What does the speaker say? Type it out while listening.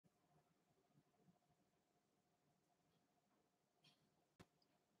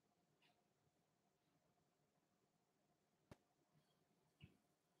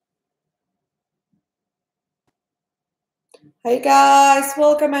Hey guys,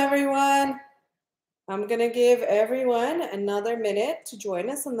 welcome everyone. I'm gonna give everyone another minute to join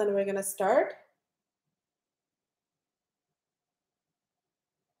us and then we're gonna start.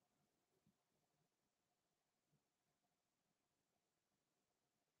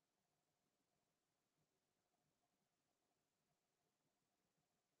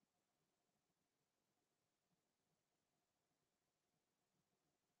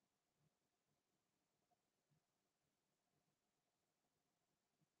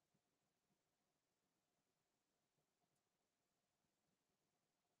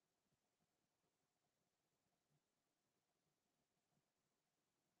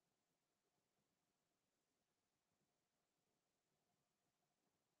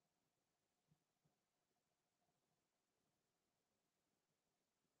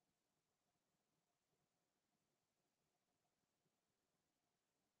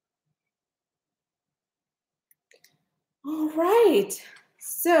 All right.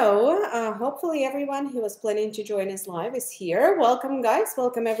 So hopefully everyone who was planning to join us live is here. Welcome guys,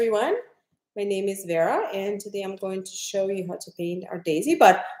 welcome everyone. My name is Vera and today I'm going to show you how to paint our daisy,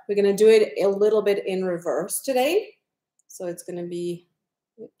 but we're gonna do it a little bit in reverse today. So it's gonna be,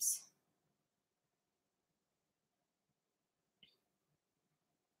 oops.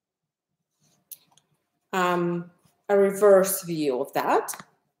 A reverse view of that.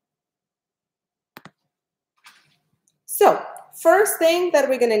 So first thing that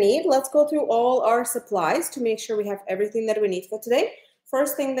we're going to need, let's go through all our supplies to make sure we have everything that we need for today.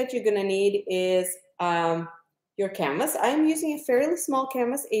 First thing that you're going to need is your canvas. I'm using a fairly small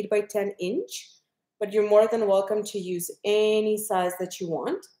canvas, 8 by 10 inch, but you're more than welcome to use any size that you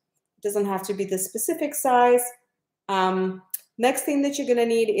want. It doesn't have to be the specific size. Next thing that you're going to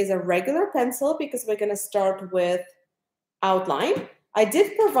need is a regular pencil because we're going to start with outline. I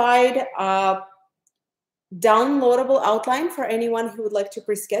did provide downloadable outline for anyone who would like to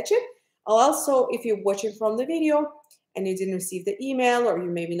pre-sketch it. I'll also, if you're watching from the video and you didn't receive the email or you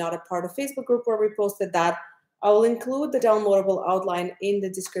maybe not a part of Facebook group where we posted that, I will include the downloadable outline in the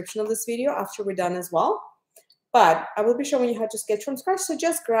description of this video after we're done as well. But I will be showing you how to sketch from scratch. So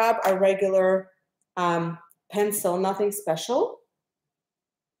just grab a regular pencil, nothing special.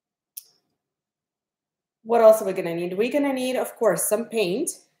 What else are we gonna need? We're gonna need, of course, some paint.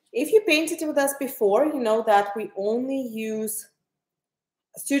 If you painted with us before, you know that we only use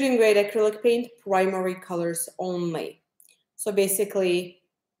student grade acrylic paint, primary colors only. So basically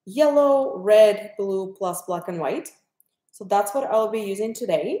yellow, red, blue, plus black and white. So that's what I'll be using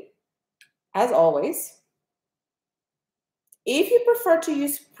today, as always. If you prefer to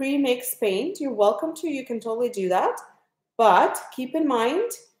use pre-mixed paint, you're welcome to, you can totally do that. But keep in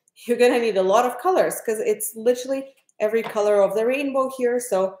mind, you're gonna need a lot of colors because it's literally every color of the rainbow here.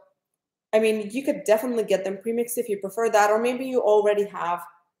 So I mean, you could definitely get them premixed if you prefer that, or maybe you already have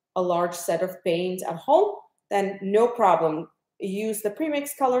a large set of paint at home, then no problem. Use the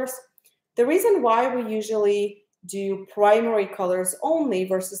premixed colors. The reason why we usually do primary colors only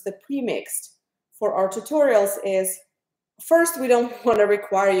versus the premixed for our tutorials is, first, we don't want to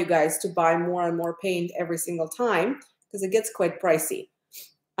require you guys to buy more and more paint every single time because it gets quite pricey,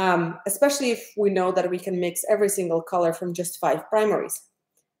 especially if we know that we can mix every single color from just 5 primaries.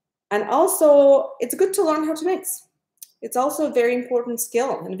 And also, it's good to learn how to mix. It's also a very important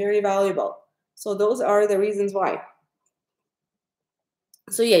skill and very valuable. So those are the reasons why.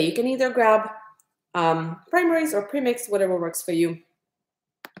 So yeah, you can either grab primaries or premix, whatever works for you.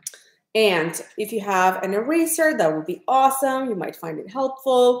 And if you have an eraser, that would be awesome. You might find it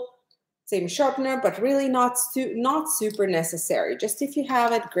helpful. Same sharpener, but really not super necessary. Just if you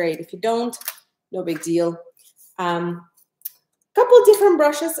have it, great. If you don't, no big deal. Couple of different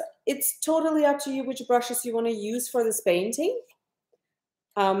brushes. It's totally up to you which brushes you want to use for this painting.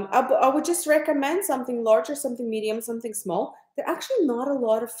 I would just recommend something larger, something medium, something small. There are actually not a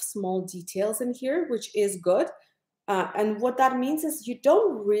lot of small details in here, which is good. And what that means is you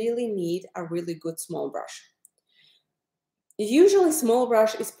don't really need a really good small brush. Usually small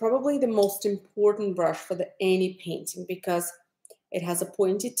brush is probably the most important brush for any painting because it has a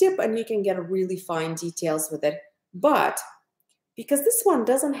pointy tip and you can get really fine details with it. But because this one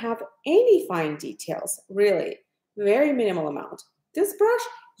doesn't have any fine details, really, very minimal amount. This brush,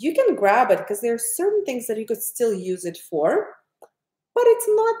 you can grab it because there are certain things that you could still use it for, but it's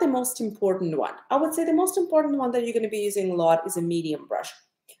not the most important one. I would say the most important one that you're going to be using a lot is a medium brush.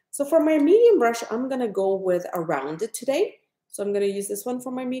 So for my medium brush, I'm going to go with a rounded today. So I'm going to use this one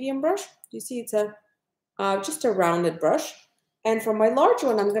for my medium brush. You see it's just a rounded brush. And for my large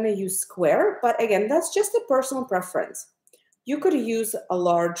one, I'm going to use square. But again, that's just a personal preference. You could use a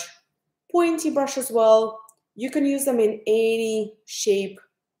large pointy brush as well. You can use them in any shape,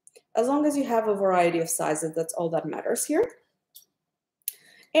 as long as you have a variety of sizes. That's all that matters here.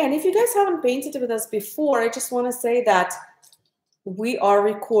 And if you guys haven't painted with us before, I just want to say that we are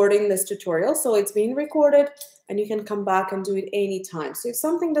recording this tutorial, so it's being recorded and you can come back and do it anytime. So if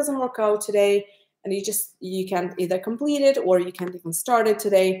something doesn't work out today and you can't either complete it or you can't even start it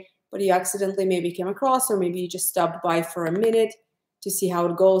today, but you accidentally maybe came across, or maybe you just stopped by for a minute to see how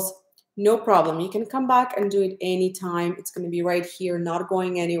it goes, no problem. You can come back and do it anytime. It's going to be right here, not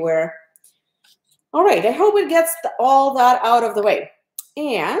going anywhere. All right, I hope it gets all that out of the way.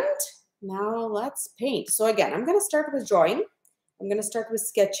 And now let's paint. So again, I'm going to start with drawing. I'm going to start with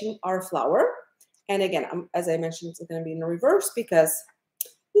sketching our flower. And again, as I mentioned, it's going to be in reverse because,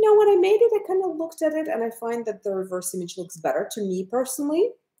 you know, when I made it, I kind of looked at it and I find that the reverse image looks better to me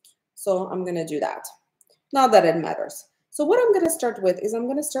personally. So I'm going to do that. Not that it matters. So what I'm going to start with is I'm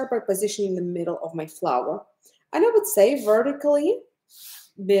going to start by positioning the middle of my flower. And I would say vertically,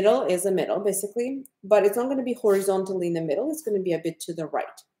 middle is a middle basically, but it's not going to be horizontally in the middle. It's going to be a bit to the right.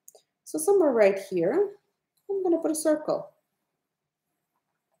 So somewhere right here, I'm going to put a circle.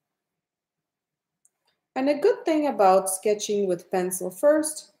 And a good thing about sketching with pencil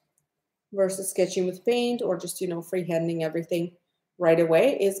first versus sketching with paint or just, you know, freehanding everything right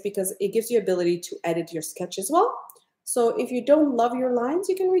away is because it gives you ability to edit your sketch as well. So if you don't love your lines,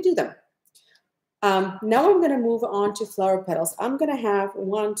 you can redo them. Now I'm going to move on to flower petals. I'm going to have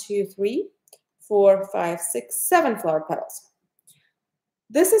 1, 2, 3, 4, 5, 6, 7 flower petals.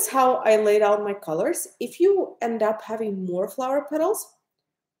 This is how I laid out my colors. If you end up having more flower petals,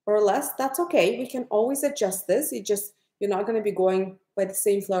 or less, that's okay. We can always adjust this. You're not going to be going by the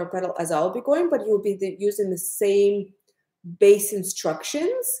same flower petal as I'll be going, but you'll be using the same base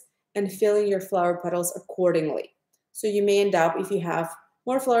instructions and filling your flower petals accordingly. So you may end up, if you have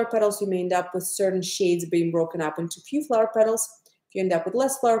more flower petals, you may end up with certain shades being broken up into few flower petals. If you end up with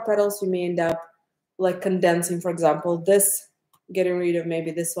less flower petals, you may end up like condensing, for example, this, getting rid of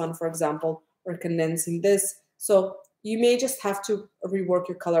maybe this one, for example, or condensing this. So you may just have to rework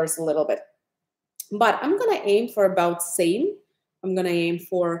your colors a little bit. But I'm going to aim for about same. I'm going to aim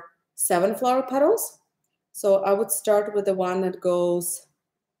for 7 flower petals. So I would start with the one that goes,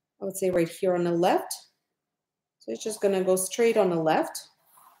 I would say right here on the left. So it's just going to go straight on the left.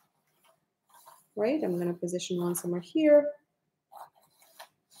 Right? I'm going to position one somewhere here.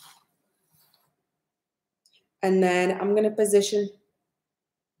 And then I'm going to position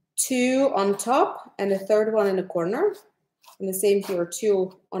 2 on top and a third one in the corner. And the same here,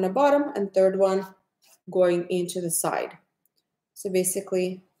 2 on the bottom and third one going into the side. So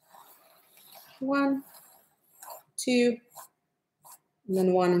basically 1, 2, and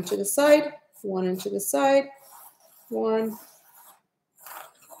then 1 into the side, 1 into the side, 1,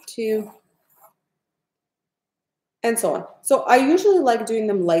 2, and so on. So I usually like doing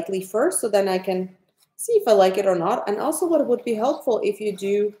them lightly first, so then I can see if I like it or not. And also what would be helpful if you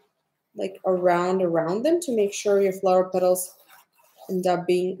do like around them to make sure your flower petals end up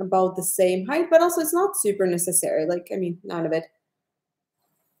being about the same height, but also it's not super necessary. Like, I mean, none of it.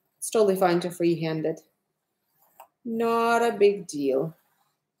 It's totally fine to freehand it. Not a big deal.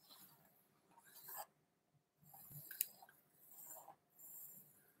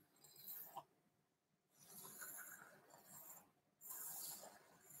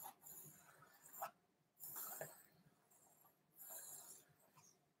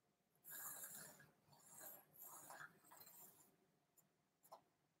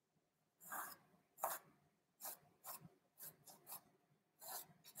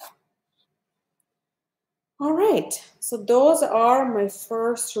 All right, so those are my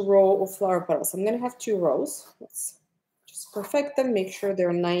first row of flower petals. I'm going to have 2 rows. Let's just perfect them, make sure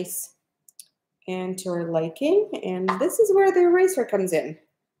they're nice and to our liking. And this is where the eraser comes in.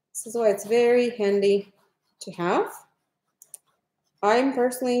 This is why it's very handy to have. I'm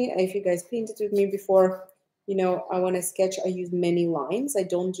personally, if you guys painted with me before, you know, I want to sketch, I use many lines. I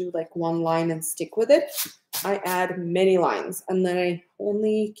don't do like one line and stick with it. I add many lines and then I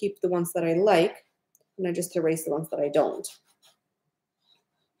only keep the ones that I like. And I just erase the ones that I don't.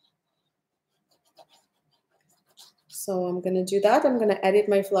 So I'm going to do that. I'm going to edit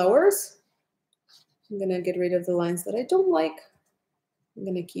my flowers. I'm going to get rid of the lines that I don't like. I'm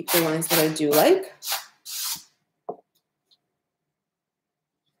going to keep the lines that I do like.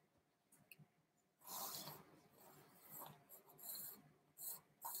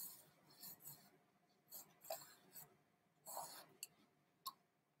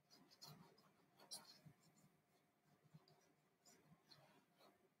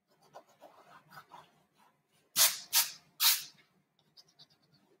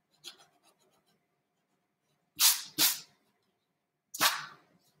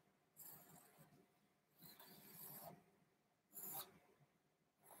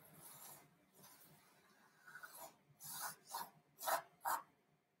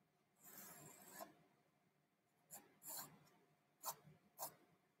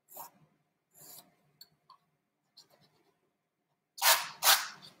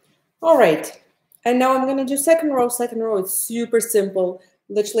 All right. And now I'm going to do second row. Second row, it's super simple.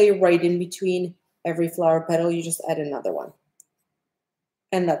 Literally right in between every flower petal, you just add another one.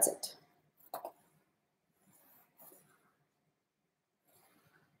 And that's it.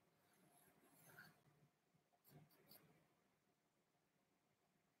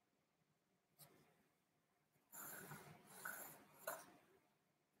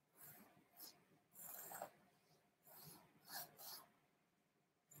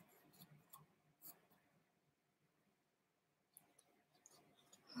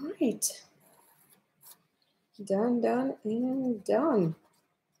 All right. Done, done, and done.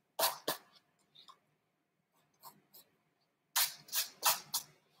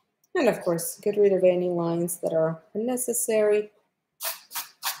 And of course, get rid of any lines that are unnecessary.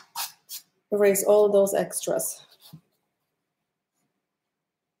 Erase all those extras.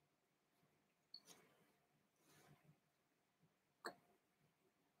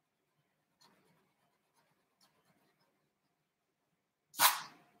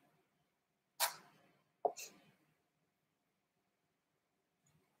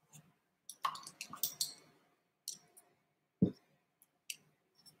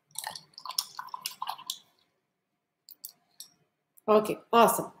 Okay,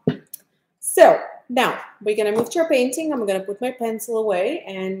 awesome. So now we're going to move to our painting. I'm going to put my pencil away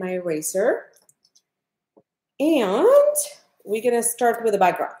and my eraser. And we're going to start with the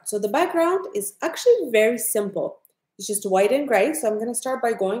background. So the background is actually very simple. It's just white and gray. So I'm going to start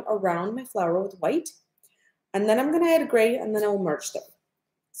by going around my flower with white. And then I'm going to add gray and then I'll merge them.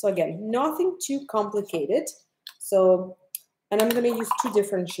 So again, nothing too complicated. So, and I'm going to use 2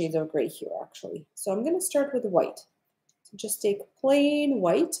 different shades of gray here actually. So I'm going to start with white. So just take plain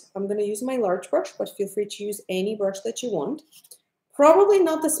white. I'm going to use my large brush, but feel free to use any brush that you want. Probably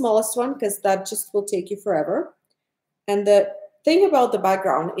not the smallest one because that just will take you forever. And the thing about the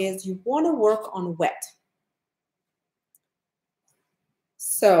background is you want to work on wet.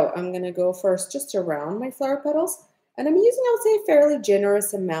 So I'm going to go first just around my flower petals. And I'm using, I would say, a fairly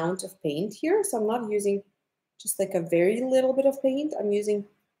generous amount of paint here. So I'm not using just like a very little bit of paint. I'm using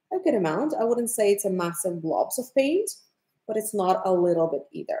a good amount. I wouldn't say it's a massive blobs of paint, but it's not a little bit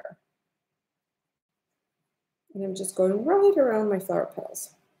either. And I'm just going right around my flower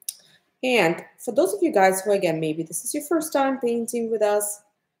petals. And for those of you guys who, again, maybe this is your first time painting with us,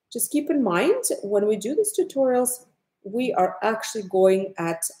 just keep in mind when we do these tutorials, we are actually going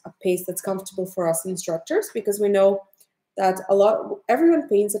at a pace that's comfortable for us instructors because we know that everyone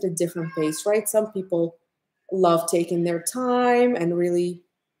paints at a different pace, right? Some people love taking their time and really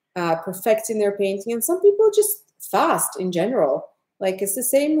perfecting their painting, and some people just fast in general. Like it's the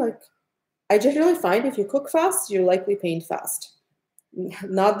same, like I generally find if you cook fast, you likely paint fast.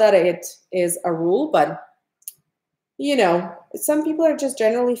 Not that it is a rule, but you know, some people are just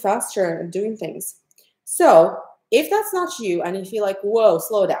generally faster at doing things. So if that's not you and you feel like, whoa,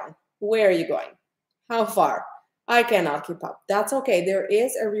 slow down, where are you going? How far? I cannot keep up. That's okay. There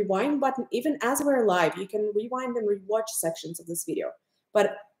is a rewind button. Even as we're live, you can rewind and rewatch sections of this video.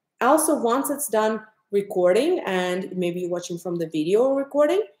 But also once it's done recording and maybe you're watching from the video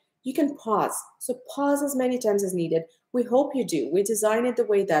recording, you can pause. So pause as many times as needed. We hope you do. We design it the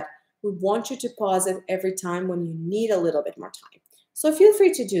way that we want you to pause it every time when you need a little bit more time. So feel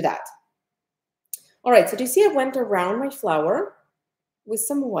free to do that. All right, so do you see I went around my flower with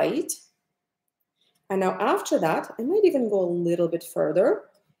some white. And now after that, I might even go a little bit further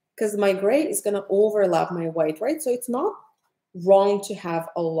because my gray is going to overlap my white, right? So it's not wrong to have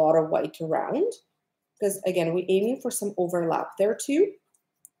a lot of white around because, again, we're aiming for some overlap there too.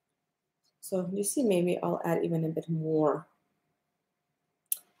 So you see, maybe I'll add even a bit more.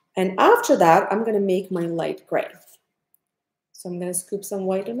 And after that, I'm going to make my light gray. So I'm going to scoop some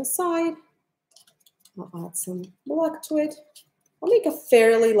white on the side. I'll add some black to it. I'll make a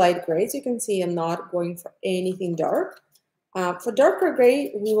fairly light gray. So you can see I'm not going for anything dark. For darker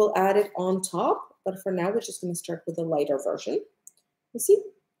gray, we will add it on top. But for now, we're just going to start with the lighter version. You see,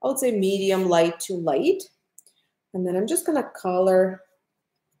 I would say medium light to light. And then I'm just going to color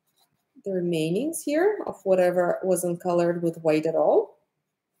the remainings here of whatever wasn't colored with white at all.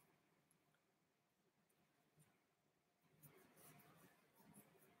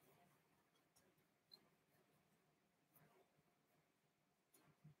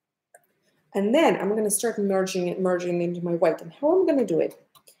 And then I'm going to start merging it into my white. And how I'm going to do it,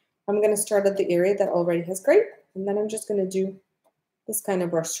 I'm going to start at the area that already has gray. And then I'm just going to do this kind of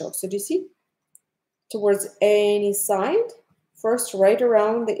brush stroke. So do you see? Towards any side, first right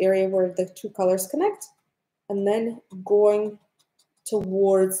around the area where the 2 colors connect, and then going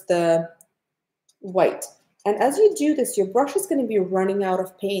towards the white. And as you do this, your brush is going to be running out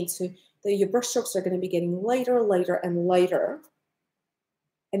of paint. So your brush strokes are going to be getting lighter, lighter, and lighter.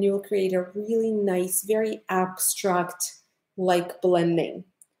 And you will create a really nice, very abstract-like blending.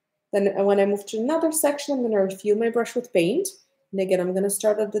 Then when I move to another section, I'm going to refill my brush with paint. And again, I'm going to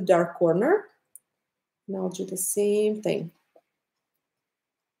start at the dark corner. And I'll do the same thing.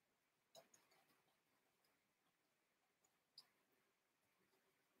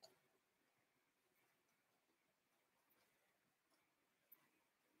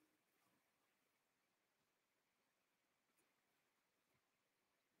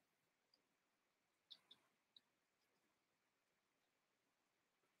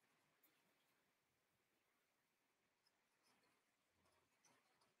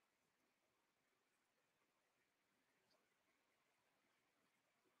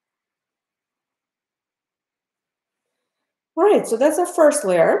 All right, so that's our first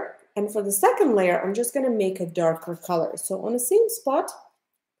layer. And for the second layer, I'm just going to make a darker color. So on the same spot,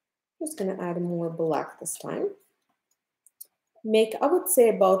 I'm just going to add more black this time. Make, I would say,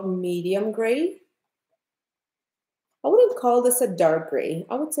 about medium gray. I wouldn't call this a dark gray.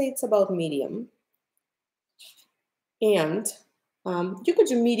 I would say it's about medium. And you could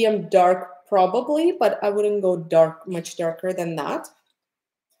do medium dark probably, but I wouldn't go dark, much darker than that.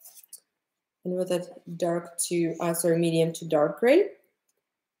 And with that medium to dark gray,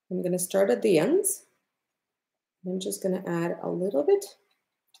 I'm going to start at the ends. I'm just going to add a little bit.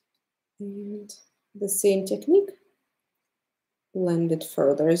 And the same technique, blend it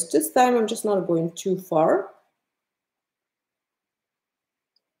further. This time I'm just not going too far.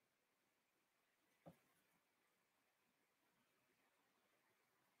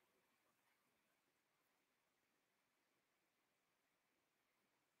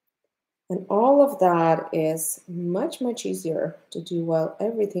 And all of that is much, much easier to do while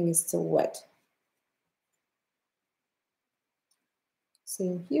everything is still wet.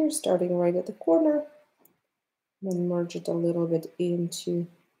 Same here, starting right at the corner, then merge it a little bit into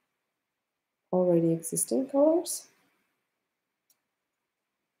already existing colors.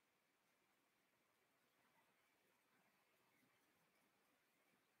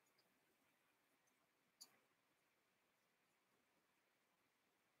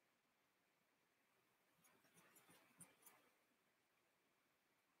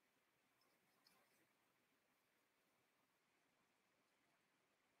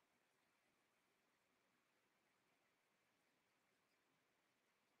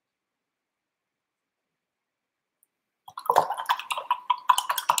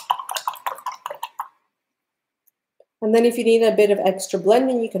 And then if you need a bit of extra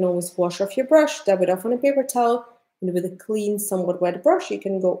blending, you can always wash off your brush, dab it off on a paper towel, and with a clean, somewhat wet brush, you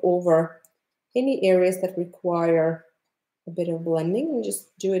can go over any areas that require a bit of blending and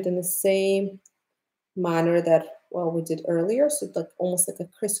just do it in the same manner that, well, we did earlier. So it's like almost like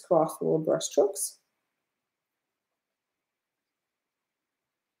a crisscross little brush strokes.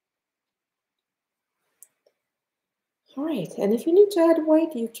 All right, and if you need to add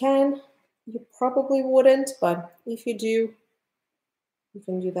white, you can. You probably wouldn't, but if you do, you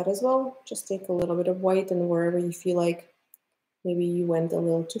can do that as well. Just take a little bit of white, and wherever you feel like maybe you went a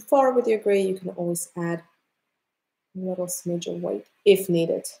little too far with your gray, you can always add a little smidge of white if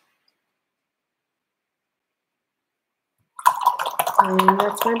needed. And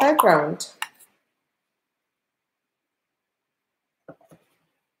that's my background.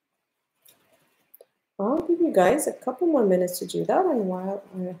 I'll give you guys a couple more minutes to do that, and while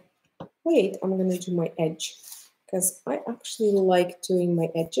I wait, I'm going to do my edge because I actually like doing my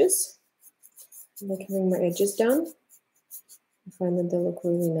edges. I like having my edges done. I find that they look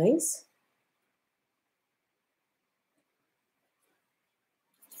really nice.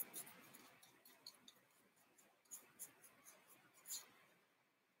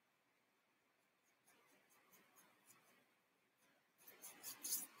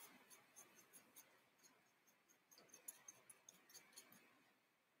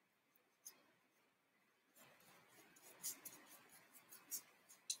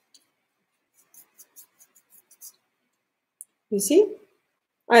 You see?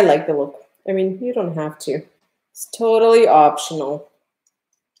 I like the look. I mean, you don't have to. It's totally optional.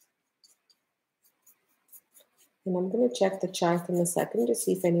 And I'm going to check the chat in a second to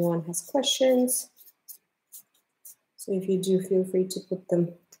see if anyone has questions. So if you do, feel free to put them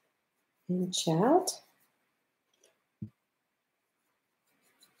in chat.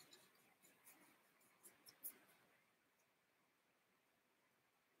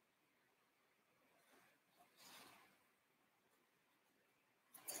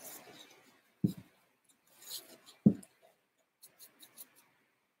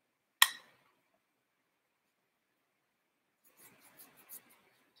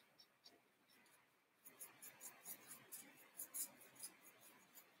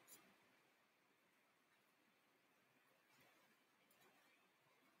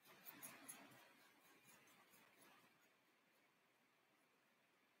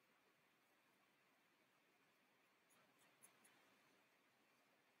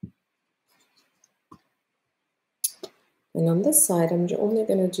 And on this side, I'm only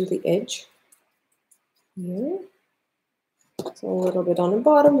going to do the edge here. So a little bit on the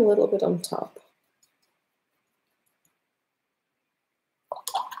bottom, a little bit on top.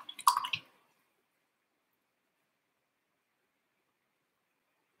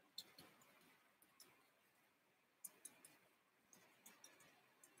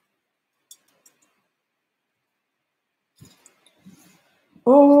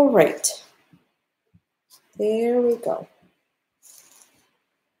 All right. There we go.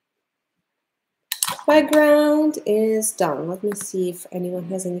 Background is done. Let me see if anyone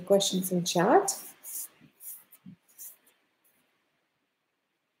has any questions in chat.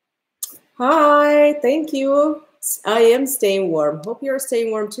 Hi, thank you. I am staying warm. Hope you're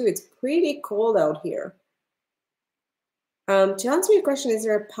staying warm too. It's pretty cold out here. To answer your question, is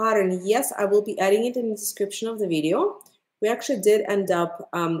there a pattern? Yes, I will be adding it in the description of the video. We actually did end up,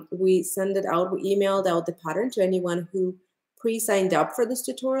 we sent it out, we emailed out the pattern to anyone who pre-signed up for this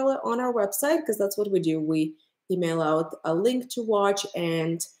tutorial on our website, because that's what we do. We email out a link to watch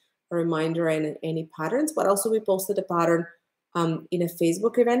and a reminder and any patterns, but also we posted a pattern in a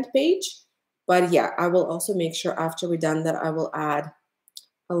Facebook event page. But yeah, I will also make sure after we're done that I will add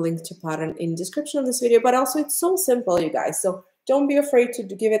a link to pattern in description of this video. But also it's so simple, you guys. So don't be afraid to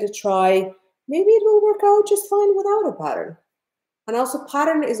give it a try. Maybe it will work out just fine without a pattern. And also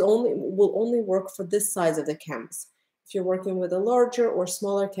pattern will only work for this size of the canvas. If you're working with a larger or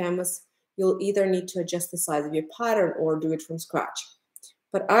smaller canvas, you'll either need to adjust the size of your pattern or do it from scratch.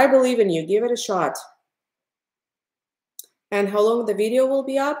 But I believe in you. Give it a shot. And how long the video will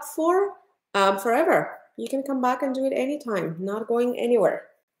be up for? Forever. You can come back and do it anytime. Not going anywhere.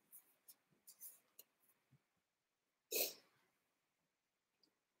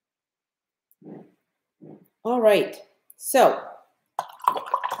 All right. So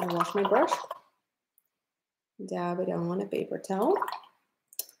I wash my brush. Dab it on a paper towel.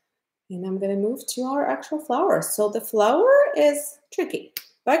 And I'm going to move to our actual flower. So the flower is tricky.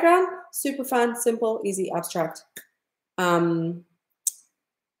 Background, super fun, simple, easy, abstract. Flower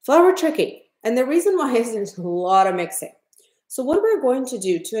tricky. And the reason why is there's a lot of mixing. So what we're going to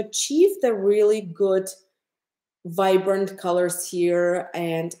do to achieve the really good, vibrant colors here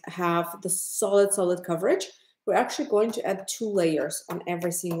and have the solid coverage, we're actually going to add 2 layers on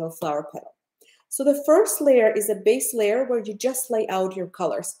every single flower petal. So the first layer is a base layer where you just lay out your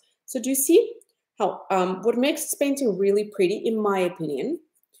colors. So do you see how what makes this painting really pretty, in my opinion,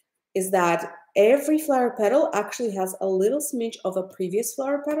 is that every flower petal actually has a little smidge of a previous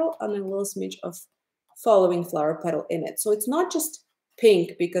flower petal and a little smidge of following flower petal in it. So it's not just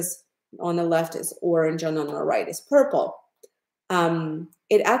pink because on the left is orange and on the right is purple.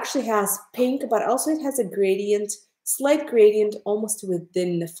 It actually has pink, but also it has a gradient, slight gradient almost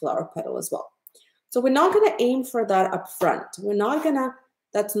within the flower petal as well. So we're not going to aim for that up front.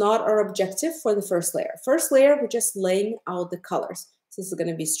 That's not our objective for the first layer. First layer, we're just laying out the colors. So this is going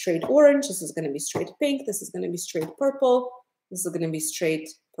to be straight orange. This is going to be straight pink. This is going to be straight purple. This is going to be straight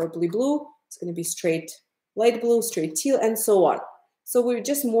purpley blue. It's going to be straight light blue, straight teal, and so on. So we're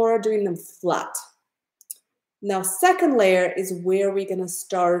just more doing them flat. Now, second layer is where we're going to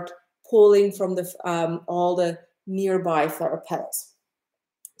start pulling from the all the nearby flower petals.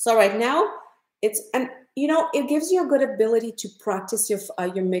 So right now, it gives you a good ability to practice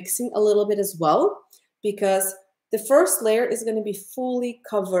your mixing a little bit as well, because the first layer is going to be fully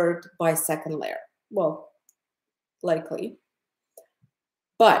covered by second layer. Well, likely.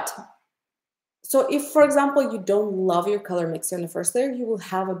 But so if, for example, you don't love your color mixing on the first layer, you will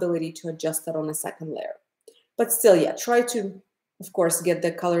have ability to adjust that on a second layer. But still, yeah, try to, of course, get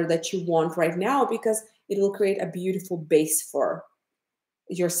the color that you want right now, because it will create a beautiful base for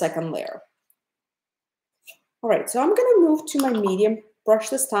your second layer. All right, so I'm going to move to my medium brush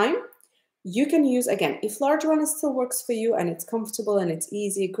this time. You can use, again, if large one still works for you and it's comfortable and it's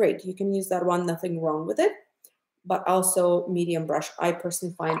easy, great. You can use that one, nothing wrong with it. But also medium brush, I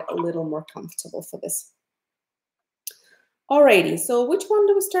personally find a little more comfortable for this. Alrighty, so which one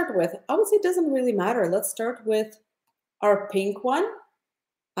do we start with? I would say it doesn't really matter. Let's start with our pink one.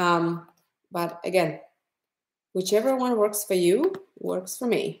 But again, whichever one works for you, works for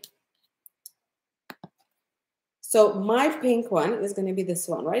me. So my pink one is going to be this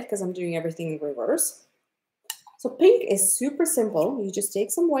one, right? Because I'm doing everything in reverse. So pink is super simple. You just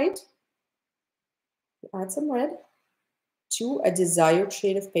take some white, you add some red to a desired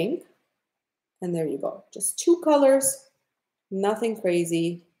shade of pink. And there you go. Just 2 colors, nothing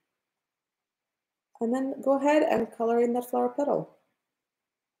crazy. And then go ahead and color in that flower petal.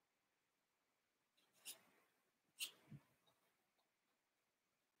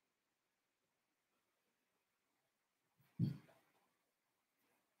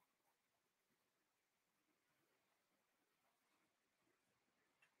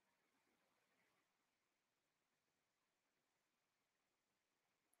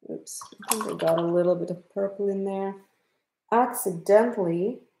 Oops, I think I got a little bit of purple in there.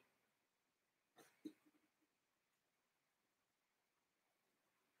 Accidentally.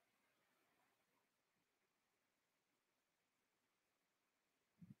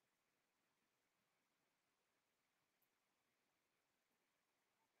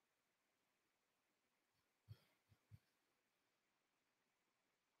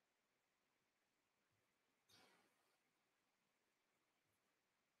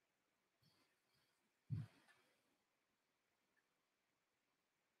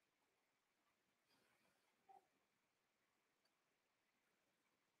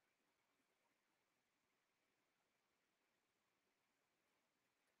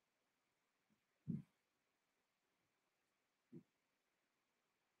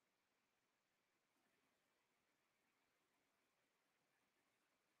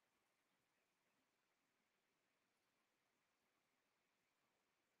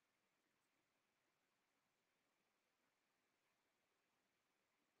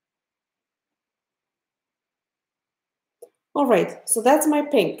 All right, so that's my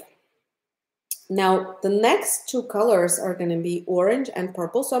pink. Now, the next two colors are going to be orange and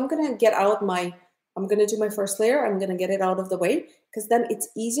purple. So I'm going to I'm going to do my first layer. I'm going to get it out of the way because then it's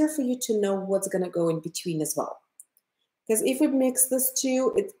easier for you to know what's going to go in between as well. Because if we mix this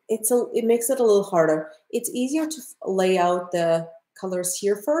two, it makes it a little harder. It's easier to lay out the colors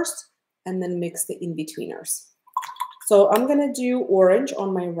here first and then mix the in-betweeners. So I'm going to do orange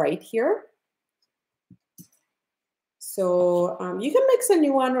on my right here. So you can mix a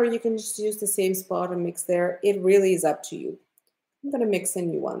new one or you can just use the same spot and mix there. It really is up to you. I'm going to mix a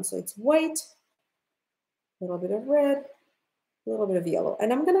new one. So it's white, a little bit of red, a little bit of yellow.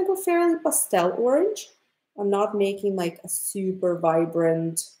 And I'm going to go fairly pastel orange. I'm not making like a super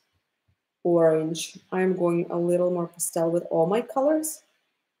vibrant orange. I'm going a little more pastel with all my colors.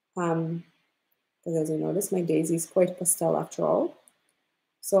 Because as you notice, my daisy is quite pastel after all.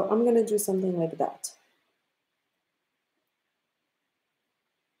 So I'm going to do something like that.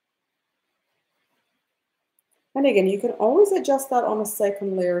 And again, you can always adjust that on a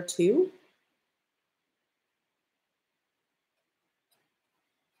second layer too.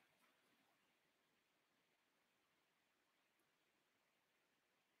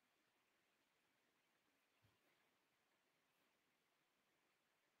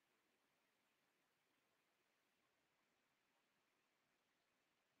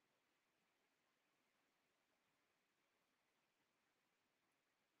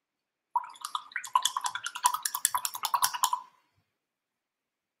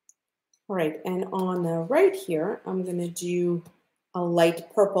 All right, and on the right here, I'm gonna do a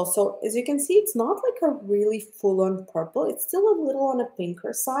light purple. So as you can see, it's not like a really full-on purple. It's still a little on a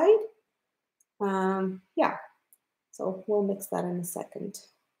pinker side. Yeah, so we'll mix that in a second.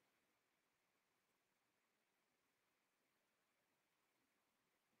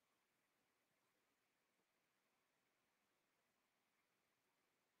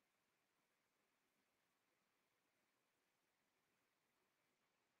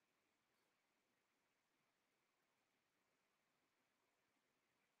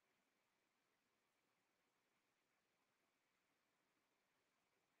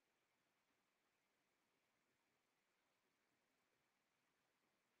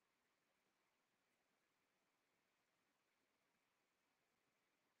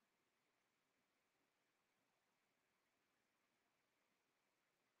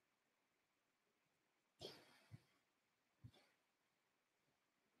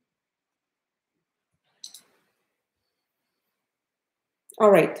 All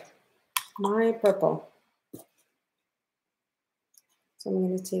right, my purple. So I'm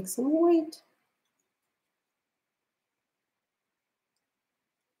gonna take some white.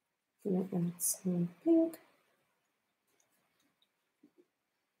 I'm gonna add some pink.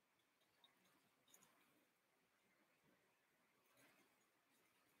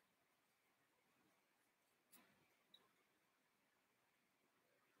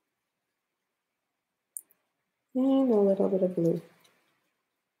 And a little bit of blue.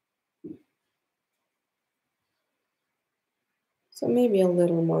 So maybe a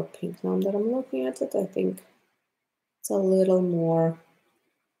little more pink now that I'm looking at it. I think it's a little more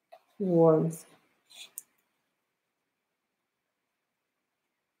warmth.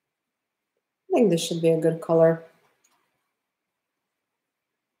 I think this should be a good color.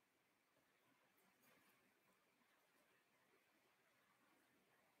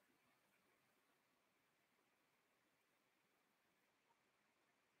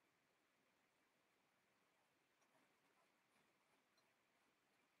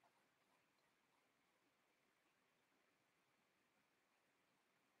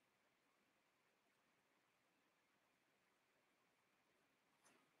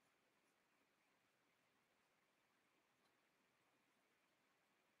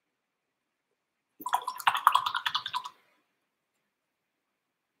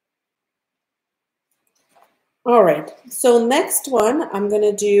 All right, so next one I'm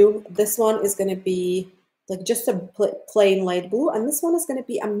gonna do, this one is gonna be like just a plain light blue, and this one is gonna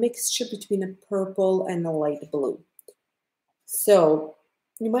be a mixture between a purple and a light blue. So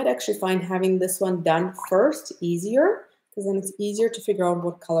you might actually find having this one done first easier, because then it's easier to figure out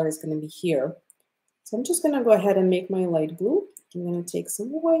what color is gonna be here. So I'm just gonna go ahead and make my light blue. I'm gonna take some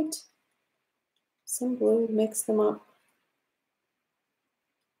white, some blue, mix them up.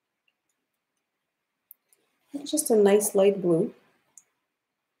 It's just a nice light blue.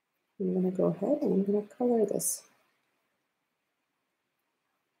 I'm gonna go ahead and I'm gonna color this.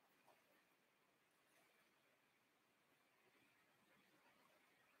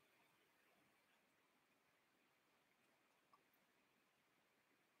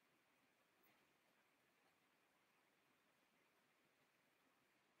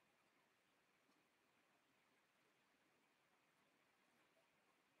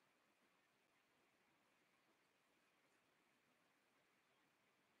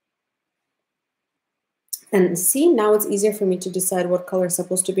 And see, now it's easier for me to decide what color is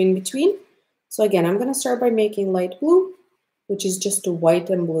supposed to be in between. So again, I'm gonna start by making light blue, which is just a white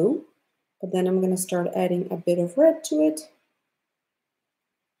and blue, but then I'm gonna start adding a bit of red to it.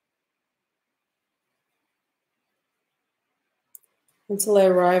 Until I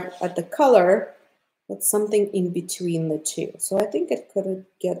arrive at the color that's something in between the two. So I think it could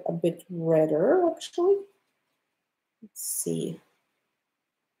get a bit redder, actually. Let's see.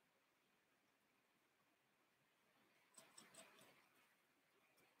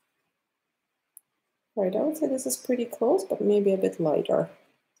 Right, I would say this is pretty close, but maybe a bit lighter.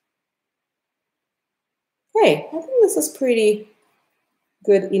 Hey, I think this is pretty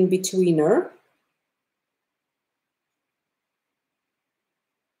good in-betweener.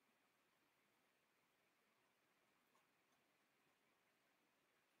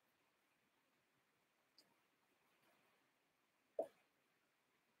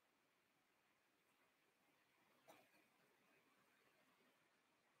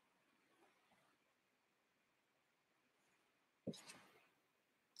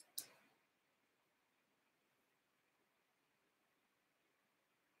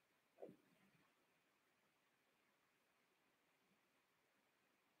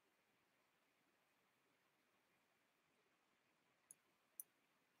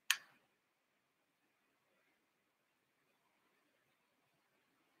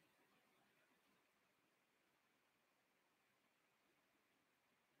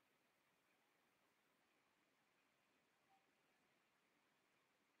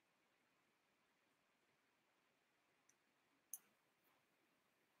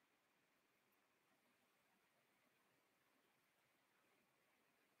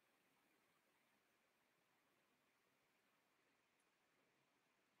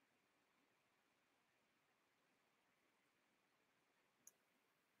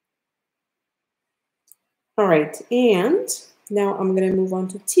 All right, and now I'm gonna move on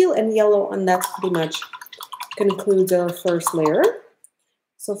to teal and yellow, and that's pretty much concludes our first layer.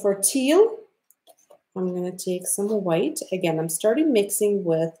 So for teal, I'm gonna take some white. Again, I'm starting mixing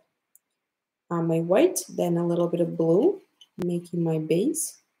with my white, then a little bit of blue, making my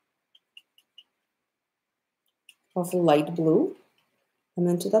base of light blue. And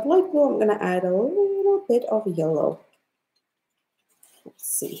then to that light blue, I'm gonna add a little bit of yellow. Let's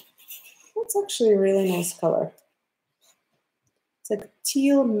see. That's actually a really nice color. It's like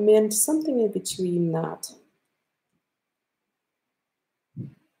teal, mint, something in between that.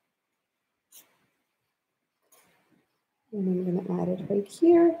 And I'm gonna add it right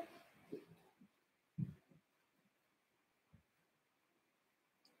here.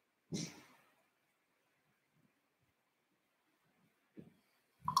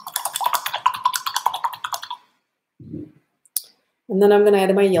 And then I'm gonna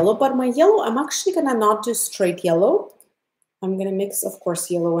add my yellow, but my yellow, I'm actually gonna not do straight yellow. I'm gonna mix, of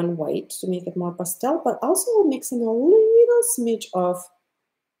course, yellow and white to make it more pastel, but also mixing a little smidge of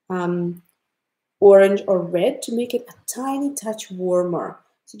orange or red to make it a tiny touch warmer.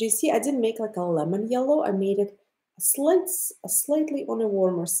 So do you see, I didn't make like a lemon yellow, I made it slightly on a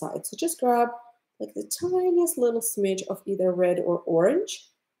warmer side. So just grab like the tiniest little smidge of either red or orange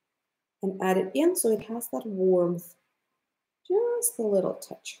and add it in so it has that warmth, just a little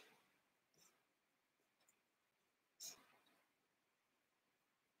touch.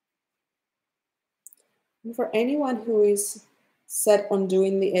 And for anyone who is set on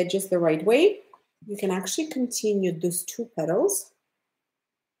doing the edges the right way, you can actually continue those two petals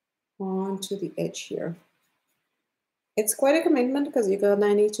onto the edge here. It's quite a commitment because you're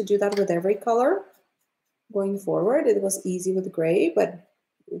gonna need to do that with every color going forward. It was easy with gray, but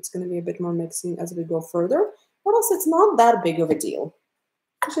it's gonna be a bit more mixing as we go further. But also, it's not that big of a deal.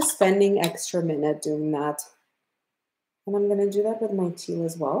 I'm just spending extra minute doing that. And I'm going to do that with my teal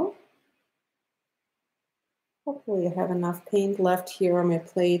as well. Hopefully I have enough paint left here on my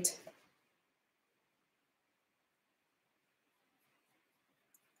plate.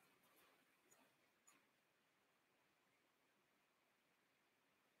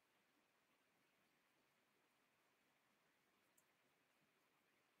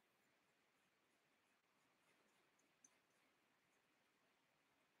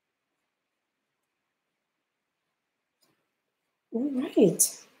 All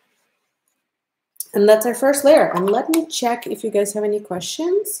right. And that's our first layer. And let me check if you guys have any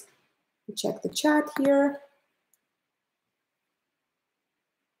questions. Check the chat here.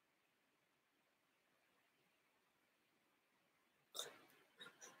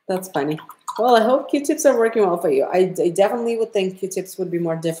 That's funny. Well, I hope Q-tips are working well for you. I definitely would think Q-tips would be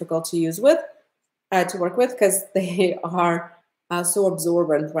more difficult to use with, to work with, because they are so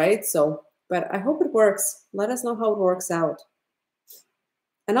absorbent, right? So, but I hope it works. Let us know how it works out.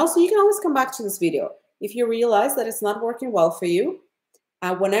 And also, you can always come back to this video. If you realize that it's not working well for you,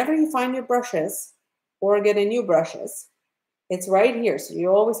 whenever you find your brushes or get a new brushes, it's right here. So you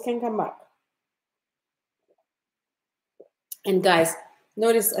always can come back. And guys,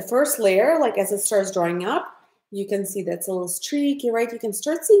 notice a first layer, like as it starts drying up, you can see that's a little streaky, right? You can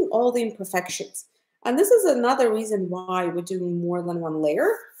start seeing all the imperfections. And this is another reason why we're doing more than one layer.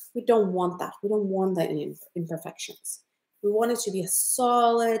 We don't want that. We don't want that imperfections. We want it to be a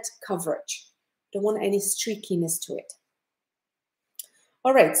solid coverage. Don't want any streakiness to it.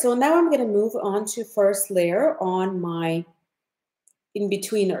 All right, so now I'm going to move on to first layer on my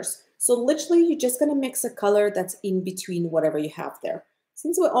in-betweeners. So literally, you're just going to mix a color that's in between whatever you have there.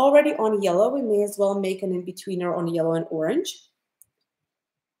 Since we're already on yellow, we may as well make an in-betweener on yellow and orange.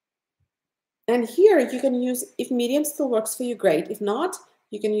 And here you can use, if medium still works for you, great. If not,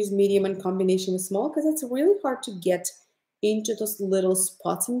 you can use medium in combination with small because it's really hard to get into those little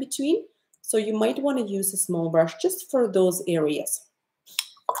spots in between. So you might want to use a small brush just for those areas.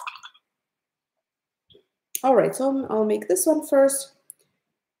 All right, so I'll make this one first.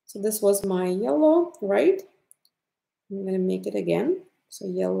 So this was my yellow, right? I'm going to make it again. So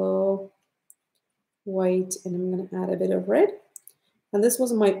yellow, white, and I'm going to add a bit of red. And this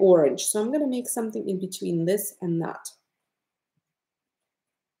was my orange. So I'm going to make something in between this and that.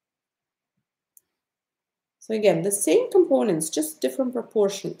 So again, the same components, just different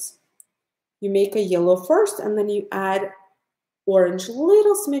proportions. You make a yellow first, and then you add orange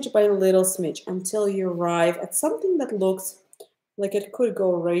little smidge by little smidge until you arrive at something that looks like it could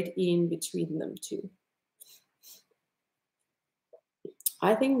go right in between them too.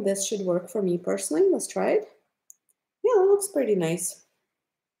 I think this should work for me personally. Let's try it. Yeah, it looks pretty nice.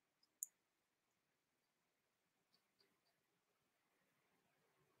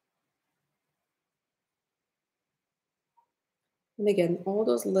 And again, all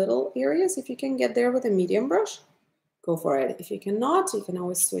those little areas, if you can get there with a medium brush, go for it. If you cannot, you can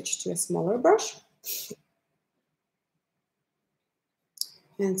always switch to a smaller brush.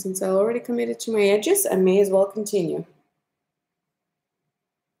 And since I already committed to my edges, I may as well continue.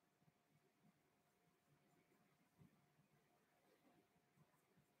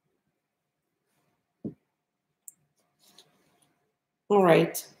 All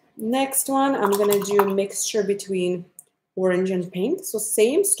right, next one, I'm gonna do a mixture between orange and pink. So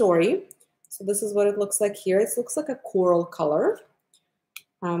same story. So this is what it looks like here. It looks like a coral color.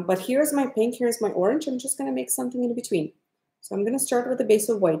 But here's my pink, here's my orange. I'm just gonna make something in between. So I'm gonna start with a base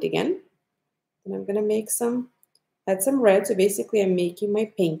of white again. And I'm gonna make add some red. So basically I'm making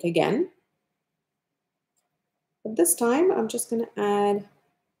my pink again. But this time I'm just gonna add,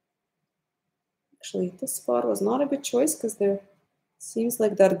 actually this spot was not a good choice because there seems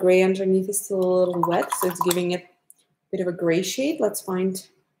like that gray underneath is still a little wet. So it's giving it a bit of a gray shade. Let's find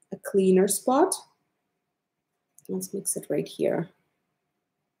a cleaner spot. Let's mix it right here.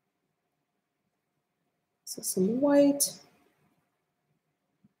 So some white,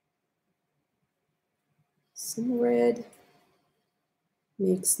 some red,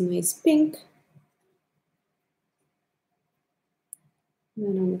 makes nice pink. And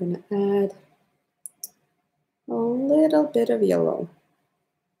then I'm going to add a little bit of yellow.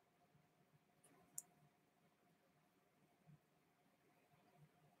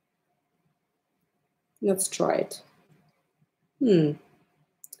 Let's try it. I think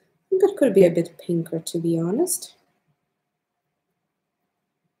it could be a bit pinker, to be honest.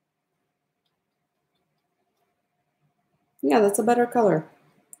 Yeah, that's a better color.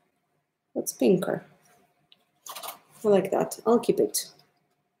 That's pinker. I like that. I'll keep it.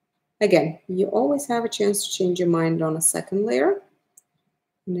 Again, you always have a chance to change your mind on a second layer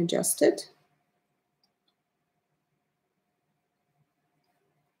and adjust it.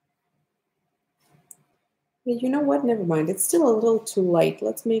 Yeah, you know what? Never mind. It's still a little too light.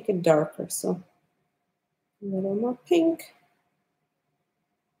 Let's make it darker. So a little more pink,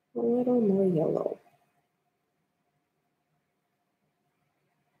 a little more yellow.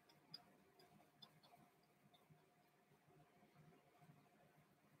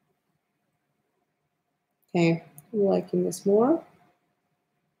 Okay, I'm liking this more.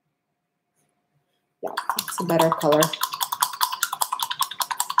 Yeah, it's a better color.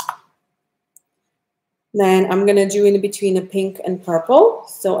 Then I'm gonna do in between a pink and purple.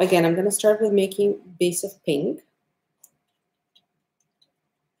 So again, I'm gonna start with making base of pink.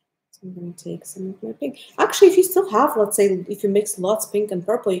 So I'm gonna take some of my pink. Actually, if you still have, let's say, if you mix lots pink and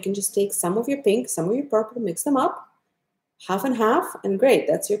purple, you can just take some of your pink, some of your purple, mix them up, half and half, and great,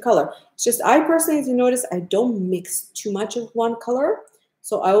 that's your color. It's just, I personally, as you notice, I don't mix too much of one color.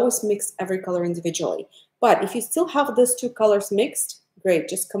 So I always mix every color individually. But if you still have those two colors mixed, great,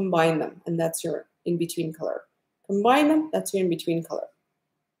 just combine them, and that's your in-between color. Combine them, that's your in-between color.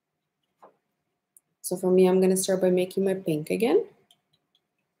 So for me, I'm going to start by making my pink again.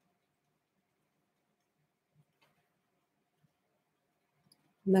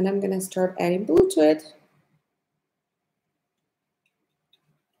 And then I'm going to start adding blue to it.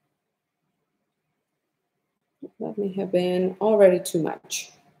 That may have been already too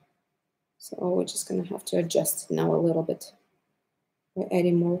much. So we're just going to have to adjust it now a little bit by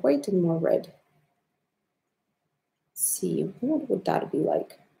adding more white and more red. Let's see, what would that be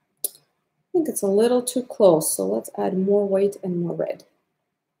like? I think it's a little too close, so let's add more white and more red.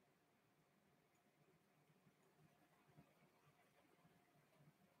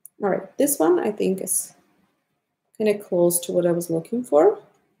 All right, this one I think is kind of close to what I was looking for.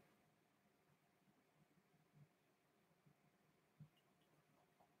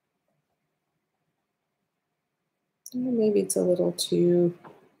 Maybe it's a little too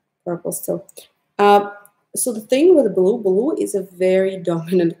purple still. So the thing with blue is a very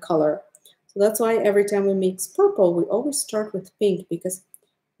dominant color. So that's why every time we mix purple, we always start with pink, because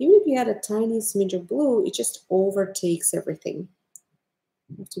even if you add a tiny smidge of blue, it just overtakes everything.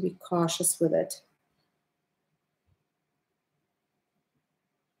 You have to be cautious with it.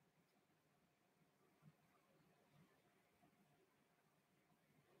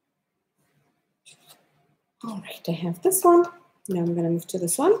 All right, I have this one. Now I'm going to move to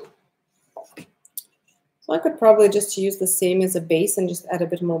this one. So I could probably just use the same as a base and just add a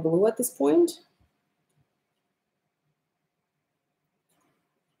bit more blue at this point.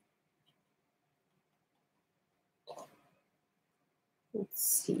 Let's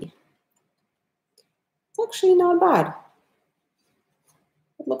see. It's actually not bad.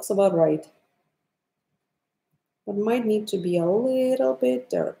 It looks about right. But might need to be a little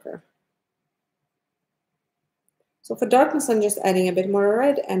bit darker. So for darkness, I'm just adding a bit more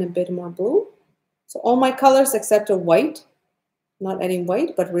red and a bit more blue. So all my colors except a white, not adding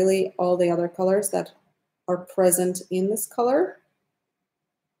white, but really all the other colors that are present in this color.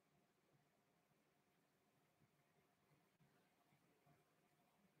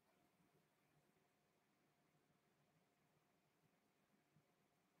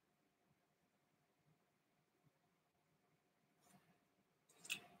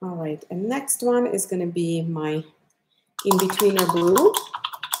 All right, and next one is going to be my in-betweener blue.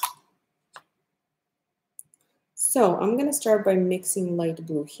 So I'm going to start by mixing light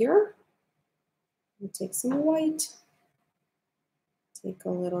blue here. I'll take some white, take a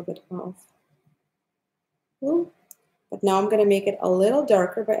little bit of blue, but now I'm going to make it a little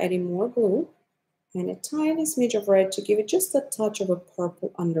darker by adding more blue and a tiny smidge of red to give it just a touch of a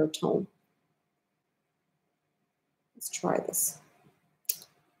purple undertone. Let's try this.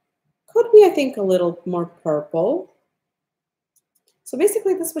 Could be, I think, a little more purple. So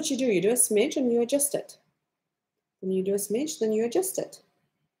basically, that's what you do. You do a smidge and you adjust it. When you do a smidge, then you adjust it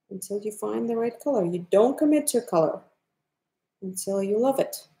until you find the right color. You don't commit to a color until you love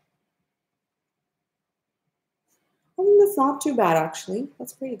it. I think that's not too bad, actually.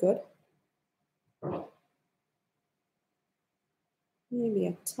 That's pretty good. Maybe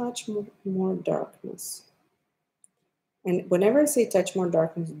a touch more darkness. And whenever I say touch more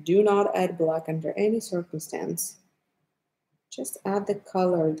darkness, do not add black under any circumstance. Just add the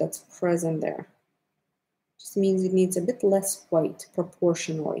color that's present there. Just means it needs a bit less white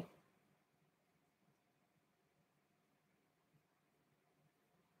proportionally.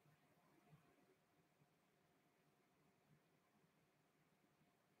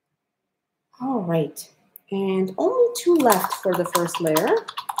 All right, and only two left for the first layer.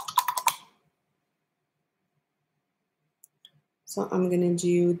 So I'm gonna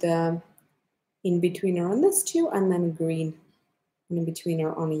do the in-betweener on this two, and then green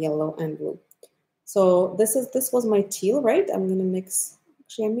in-betweener on yellow and blue. So this was my teal, right? I'm gonna mix,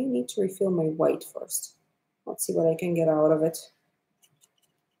 actually I may need to refill my white first. Let's see what I can get out of it.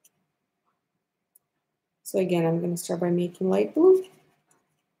 So again, I'm gonna start by making light blue.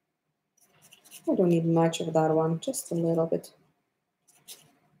 I don't need much of that one, just a little bit.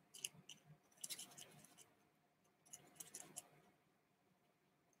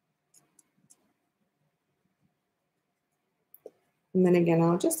 And then again,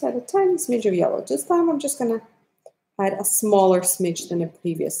 I'll just add a tiny smidge of yellow. This time I'm just gonna add a smaller smidge than the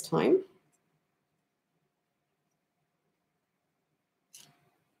previous time.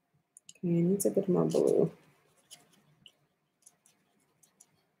 Okay, it needs a bit more blue.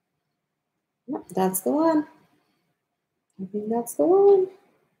 Yep, that's the one. I think that's the one.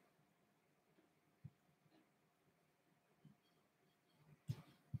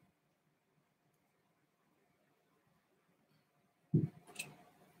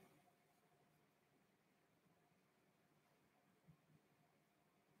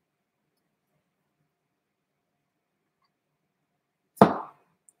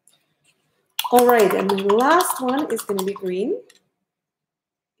 All right, and the last one is going to be green.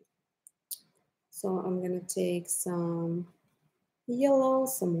 So I'm going to take some yellow,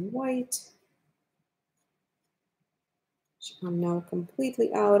 some white, which I'm now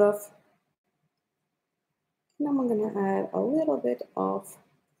completely out of. And I'm going to add a little bit of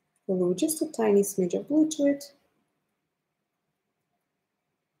blue, just a tiny smidge of blue to it.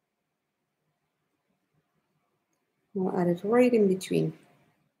 I'll add it right in between.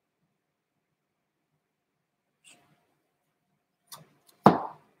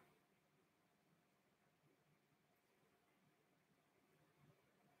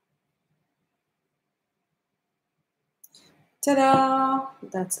 Ta-da!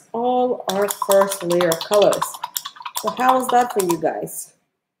 That's all our first layer of colors. So how is that for you guys?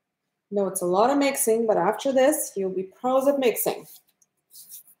 No, it's a lot of mixing, but after this, you'll be pros at mixing,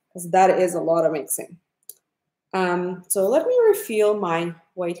 because that is a lot of mixing. So let me refill my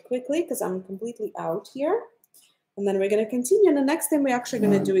white quickly, because I'm completely out here. And then we're going to continue. And the next thing we're actually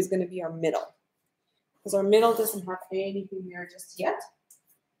going to do is going to be our middle, because our middle doesn't have anything there just yet.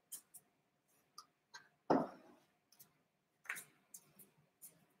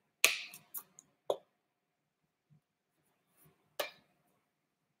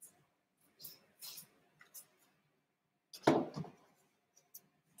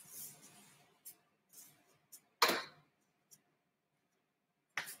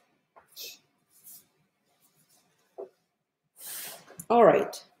 All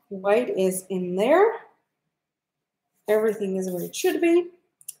right, white is in there. Everything is where it should be.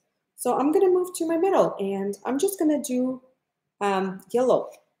 So I'm going to move to my middle, and I'm just going to do yellow.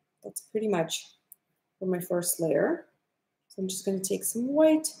 That's pretty much for my first layer. So I'm just going to take some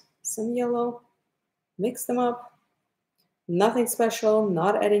white, some yellow, mix them up. Nothing special,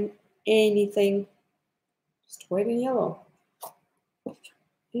 not adding anything, just white and yellow.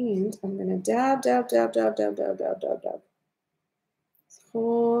 And I'm going to dab, dab, dab, dab, dab, dab, dab, dab, dab.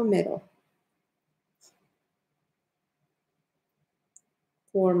 For middle.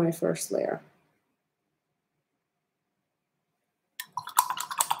 For my first layer.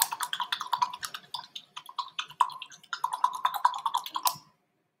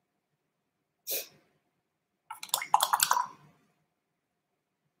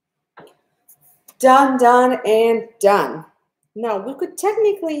 Done, done, and done. Now, we could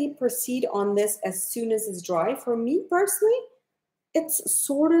technically proceed on this as soon as it's dry. For me personally, it's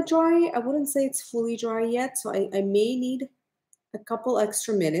sort of dry. I wouldn't say it's fully dry yet, so I may need a couple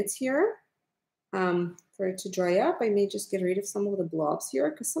extra minutes here for it to dry up. I may just get rid of some of the blobs here,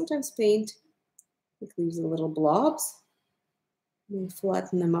 because sometimes paint leaves a little blobs. May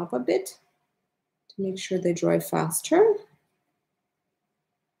flatten them up a bit to make sure they dry faster.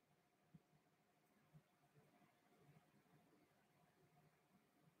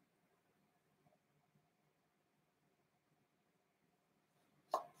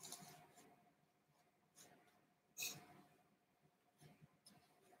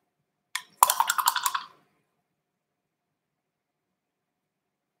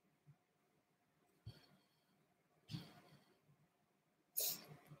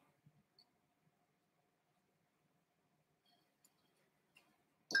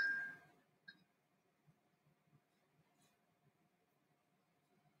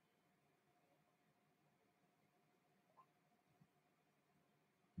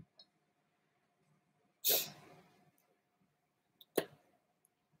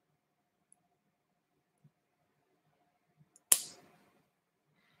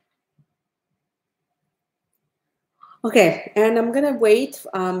 Okay, and I'm gonna wait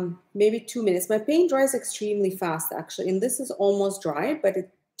maybe 2 minutes. My paint dries extremely fast, actually, and this is almost dry, but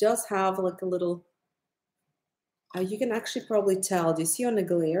it does have like a little, you can actually probably tell. Do you see on the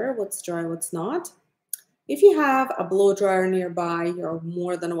glare what's dry, what's not? If you have a blow dryer nearby, you're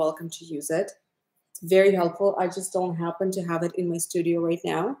more than welcome to use it. It's very helpful. I just don't happen to have it in my studio right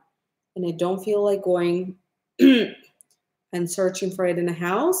now, and I don't feel like going and searching for it in a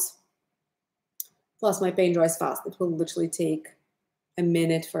house. Plus, my paint dries fast. It will literally take a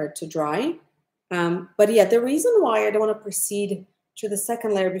minute for it to dry. But yeah, the reason why I don't want to proceed to the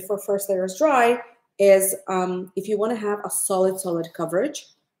second layer before first layer is dry is if you want to have a solid coverage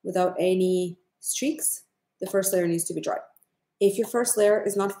without any streaks, the first layer needs to be dry. If your first layer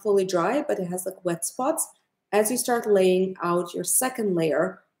is not fully dry, but it has like wet spots, as you start laying out your second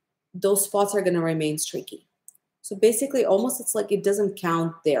layer, those spots are going to remain streaky. So basically, almost it's like it doesn't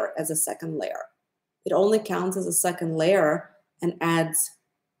count there as a second layer. It only counts as a second layer and adds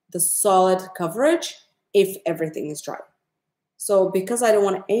the solid coverage if everything is dry. So because I don't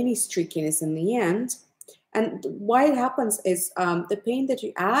want any streakiness in the end, and why it happens is the paint that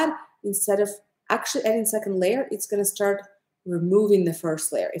you add, instead of actually adding second layer, it's going to start removing the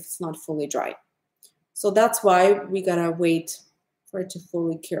first layer if it's not fully dry. So that's why we got to wait for it to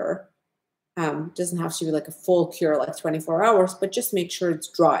fully cure. Doesn't have to be like a full cure, like 24 hours, but just make sure it's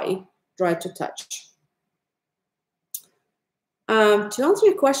dry to touch. To answer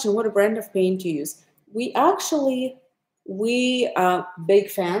your question, what brand of paint you use? We big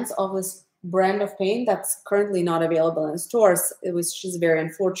fans of this brand of paint that's currently not available in stores. It was just very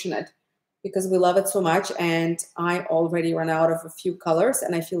unfortunate because we love it so much, and I already ran out of a few colors,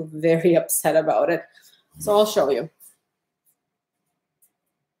 and I feel very upset about it. So I'll show you.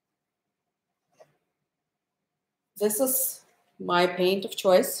 This is my paint of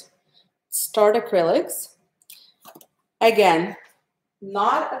choice, Start Acrylics. Again,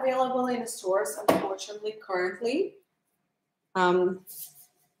 not available in the stores, unfortunately, currently. I'm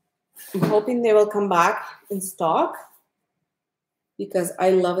hoping they will come back in stock because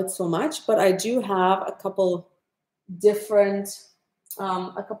I love it so much. But I do have a couple different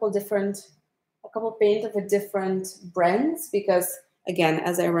paint of a different brands because, again,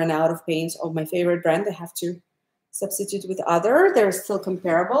 as I run out of paint of my favorite brand, I have to substitute with other. They're still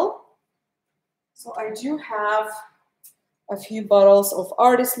comparable. So I do have a few bottles of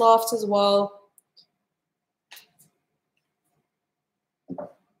Artist Loft as well.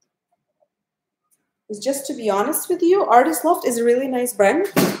 Just to be honest with you, Artist Loft is a really nice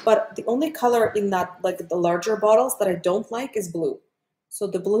brand, but the only color in that, like the larger bottles that I don't like is blue. So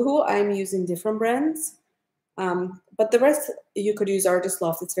the blue, I'm using different brands. But the rest, you could use Artist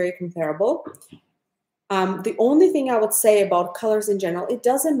Loft. It's very comparable. The only thing I would say about colors in general, it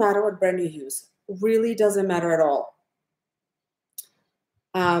doesn't matter what brand you use. It really doesn't matter at all.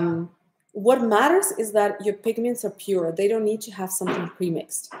 What matters is that your pigments are pure. They don't need to have something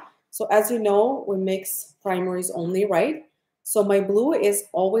pre-mixed. So as you know, we mix primaries only, right? So my blue is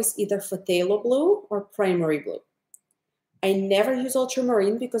always either phthalo blue or primary blue. I never use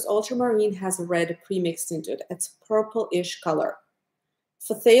ultramarine because ultramarine has red pre-mixed into it. It's purple-ish color.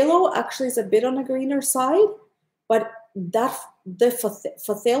 Phthalo actually is a bit on the greener side, but the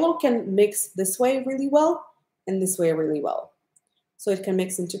phthalo can mix this way really well and this way really well. So it can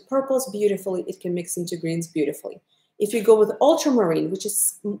mix into purples beautifully. It can mix into greens beautifully. If you go with ultramarine, which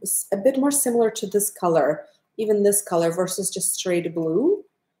is a bit more similar to this color, even this color versus just straight blue,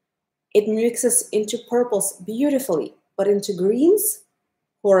 it mixes into purples beautifully, but into greens,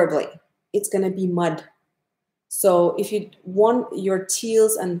 horribly. It's going to be mud. So if you want your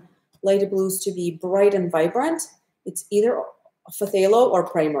teals and light blues to be bright and vibrant, it's either phthalo or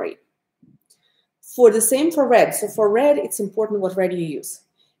primary. For the same for red. So for red, it's important what red you use.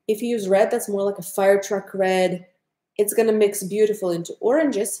 If you use red that's more like a fire truck red, it's going to mix beautiful into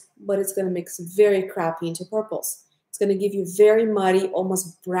oranges, but it's going to mix very crappy into purples. It's going to give you very muddy,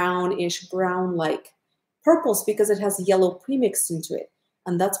 almost brownish, brown-like purples because it has yellow premixed into it.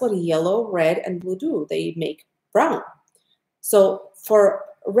 And that's what yellow, red, and blue do. They make brown. So for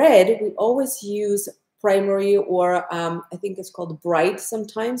red, we always use primary or I think it's called bright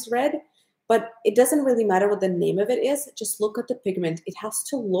sometimes red. But it doesn't really matter what the name of it is. Just look at the pigment. It has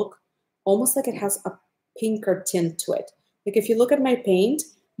to look almost like it has a pinker tint to it. Like if you look at my paint,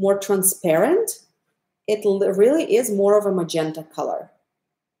 more transparent, it really is more of a magenta color.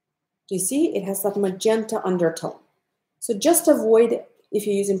 Do you see? It has that magenta undertone. So just avoid, if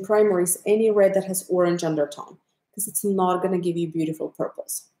you're using primaries, any red that has orange undertone because it's not going to give you beautiful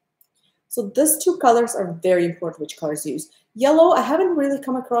purples. So these two colors are very important, which colors you use. Yellow, I haven't really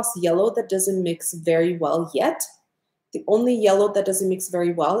come across yellow that doesn't mix very well yet. The only yellow that doesn't mix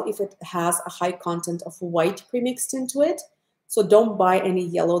very well if it has a high content of white premixed into it. So don't buy any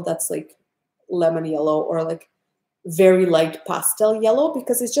yellow that's like lemon yellow or like very light pastel yellow,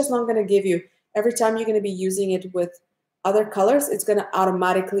 because it's just not going to give you, every time you're going to be using it with other colors, it's going to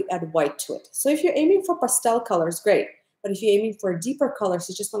automatically add white to it. So if you're aiming for pastel colors, great. But if you're aiming for deeper colors,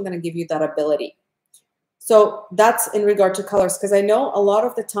 it's just not going to give you that ability. So that's in regard to colors, because I know a lot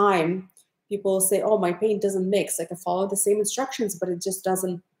of the time people say, oh, my paint doesn't mix. Like I follow the same instructions, but it just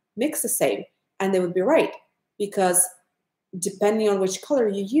doesn't mix the same. And they would be right, because depending on which color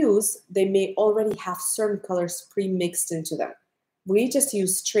you use, they may already have certain colors pre-mixed into them. We just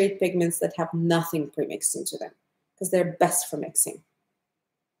use straight pigments that have nothing pre-mixed into them because they're best for mixing.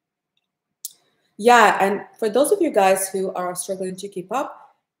 Yeah, and for those of you guys who are struggling to keep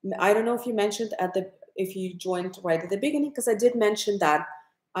up, I don't know if you mentioned if you joined right at the beginning, because I did mention that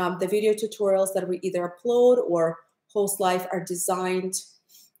the video tutorials that we either upload or host live are designed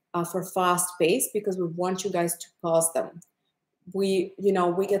for fast pace, because we want you guys to pause them. We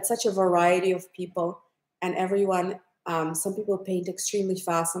get such a variety of people, and everyone, some people paint extremely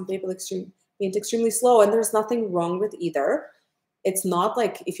fast, some people paint extremely slow, and there's nothing wrong with either. It's not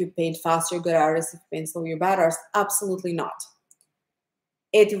like if you paint fast, you're good artist, if you paint slow, you're bad artist. Absolutely not.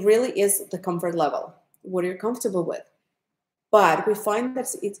 It really is the comfort level, what you're comfortable with. But we find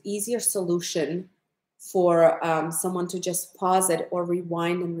that it's easier solution for someone to just pause it or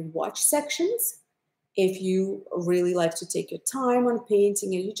rewind and rewatch sections. If you really like to take your time on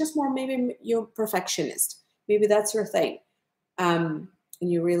painting and you're just more, maybe you're a perfectionist, maybe that's your thing, and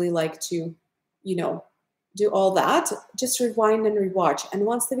you really like to, do all that, just rewind and rewatch. And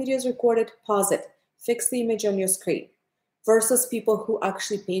once the video is recorded, pause it, fix the image on your screen. Versus people who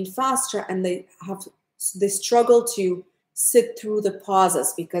actually paint faster and they struggle to sit through the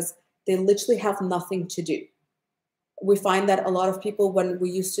pauses because they literally have nothing to do. We find that a lot of people, when we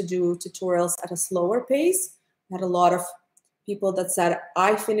used to do tutorials at a slower pace, had a lot of people that said,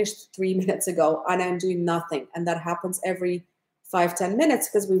 I finished 3 minutes ago and I'm doing nothing. And that happens every 5-10 minutes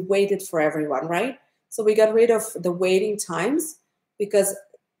because we waited for everyone, right? So we got rid of the waiting times, because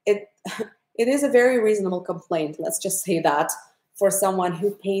it is a very reasonable complaint, let's just say that, for someone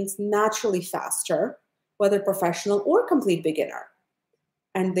who paints naturally faster, whether professional or complete beginner.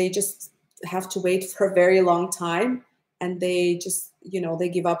 And they just have to wait for a very long time, and they just, they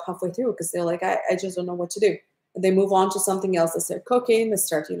give up halfway through because they're like, I just don't know what to do. And they move on to something else. They start cooking, they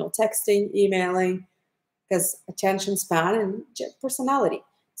start, texting, emailing, because attention span and personality.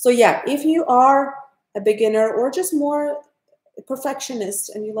 So yeah, if you are a beginner or just more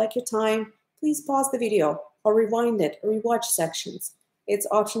perfectionist and you like your time, please pause the video or rewind it or rewatch sections. It's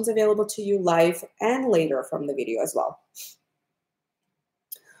options available to you live and later from the video as well.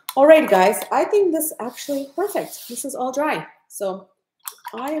 All right, guys, I think this actually perfect. This is all dry. So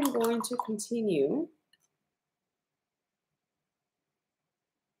I am going to continue.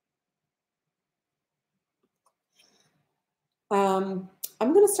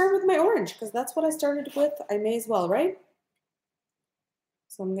 I'm going to start with my orange because that's what I started with. I may as well, right?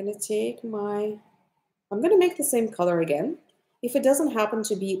 So I'm going to take I'm going to make the same color again. If it doesn't happen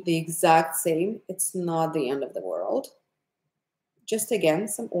to be the exact same, it's not the end of the world. Just again,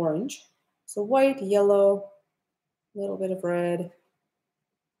 some orange. So white, yellow, a little bit of red.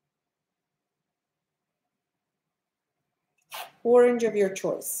 Orange of your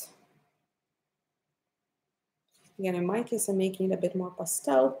choice. Again, in my case, I'm making it a bit more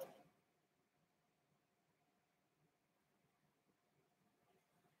pastel.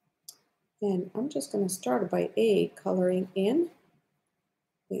 And I'm just going to start by coloring in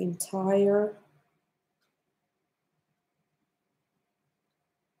the entire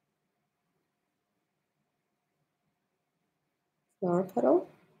flower petal.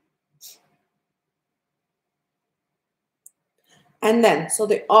 And then, so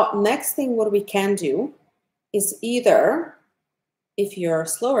the next thing what we can do is either, if you're a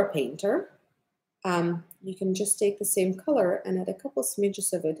slower painter, you can just take the same color and add a couple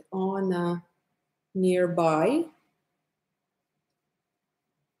smidges of it on nearby.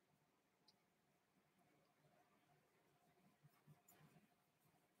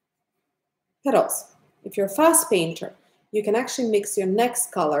 Petals. If you're a fast painter, you can actually mix your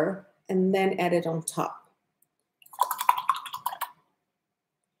next color and then add it on top.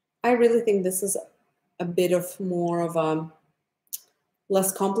 I really think this is a bit of more of a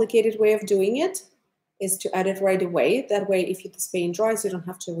less complicated way of doing it, is to add it right away. That way, if this paint dries, you don't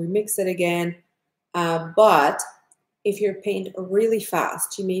have to remix it again. But if you paint really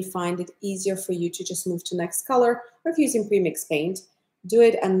fast, you may find it easier for you to just move to next color, or if you're using pre-mixed paint, do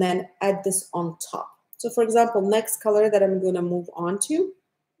it and then add this on top. So for example, next color that I'm going to move on to,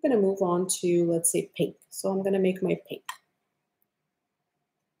 I'm going to move on to, let's say, pink. So I'm going to make my pink.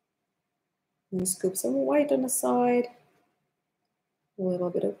 I'm going to scoop some white on the side, a little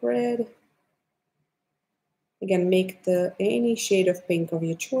bit of red. Again, make any shade of pink of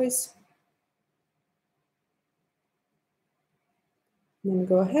your choice. And then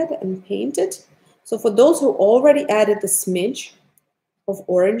go ahead and paint it. So for those who already added the smidge of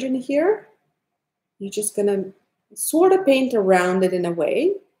orange in here, you're just gonna sort of paint around it in a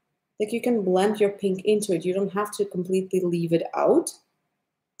way like you can blend your pink into it. You don't have to completely leave it out.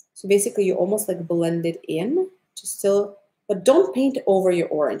 So basically you almost like blend it in to still, but don't paint over your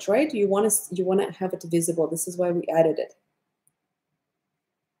orange, right? You wanna have it visible. This is why we added it.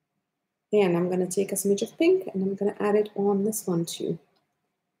 And I'm gonna take a smidge of pink and I'm gonna add it on this one too.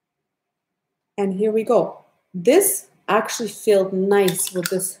 And here we go. This actually felt nice with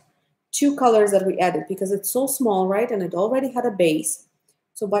this two colors that we added because it's so small, right? And it already had a base.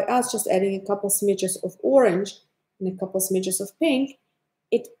 So by us just adding a couple smidges of orange and a couple smidges of pink,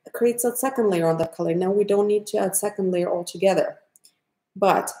 it creates a second layer on that color. Now we don't need to add second layer altogether.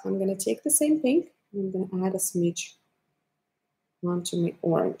 But I'm going to take the same pink and I'm going to add a smidge onto my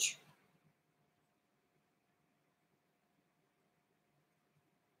orange.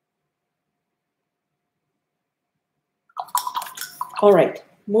 All right,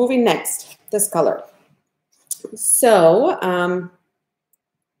 moving next, this color. So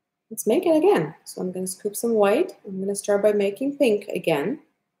let's make it again. So I'm going to scoop some white. I'm going to start by making pink again.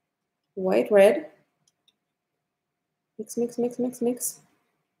 White, red. Mix, mix, mix, mix, mix.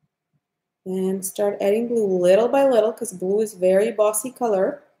 And start adding blue little by little because blue is very bossy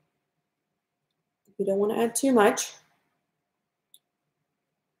color. You don't want to add too much.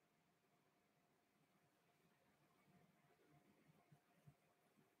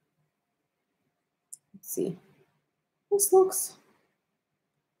 Let's see. This looks,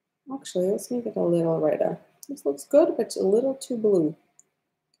 actually, let's make it a little redder. This looks good, but a little too blue.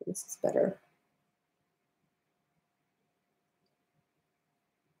 Okay, this is better.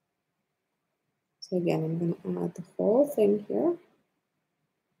 So again, I'm going to add the whole thing here.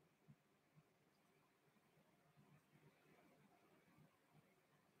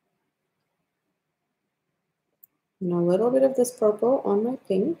 And a little bit of this purple on my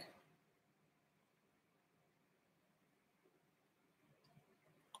pink.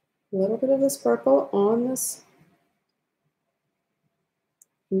 A little bit of this purple on this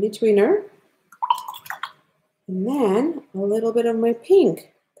in-betweener. And then a little bit of my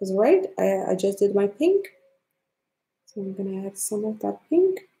pink. Because, right, I just did my pink. So I'm going to add some of that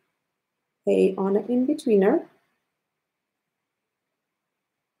pink on an in-betweener.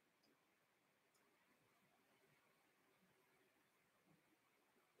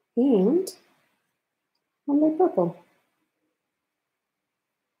 And on my purple.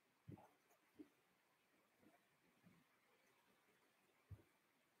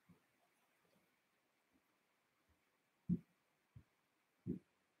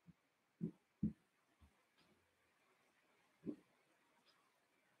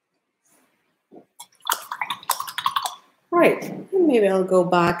 All right, and maybe I'll go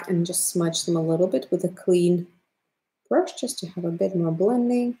back and just smudge them a little bit with a clean brush just to have a bit more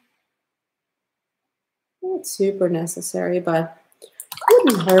blending. Not super necessary, but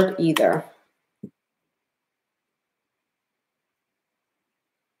wouldn't hurt either.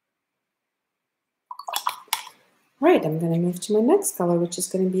 Right, I'm going to move to my next color, which is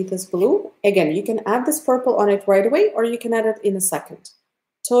going to be this blue. Again, you can add this purple on it right away, or you can add it in a second.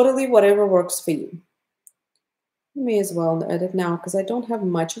 Totally whatever works for you. I may as well add it now because I don't have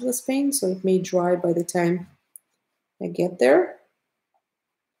much of this paint, so it may dry by the time I get there.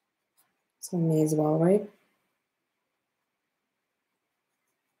 So I may as well, right?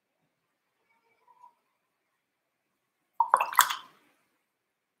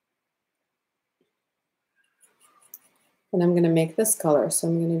 And I'm going to make this color. So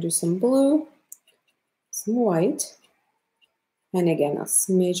I'm going to do some blue, some white, and again, a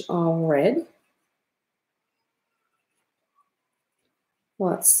smidge of red.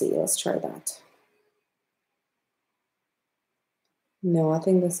 Let's see, let's try that. No, I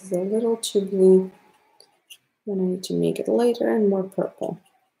think this is a little too blue. Then I need to make it lighter and more purple.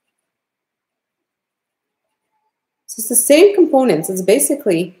 So it's the same components. It's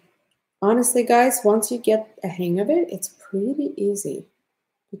basically, honestly, guys, once you get a hang of it, it's pretty easy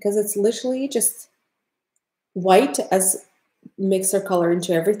because it's literally just white as mixer color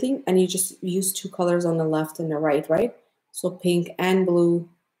into everything, and you just use two colors on the left and the right, right? So pink and blue,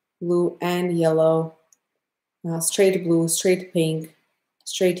 blue and yellow, straight blue, straight pink,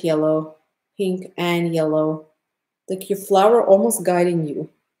 straight yellow, pink and yellow. Like your flower almost guiding you.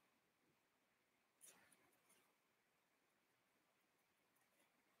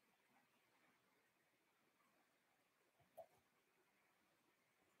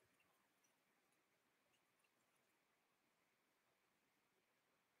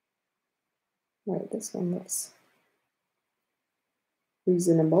 All right, this one looks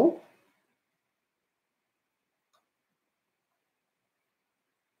reasonable.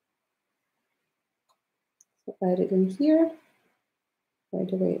 So add it in here.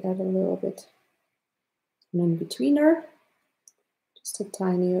 Right away, add a little bit in betweener. Just a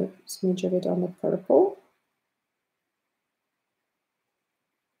tiny smidge of it on the purple.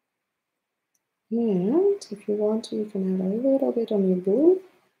 And if you want to, you can add a little bit on your blue.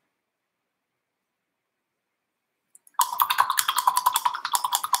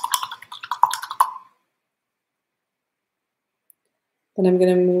 Then I'm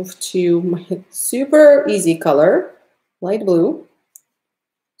going to move to my super easy color, light blue.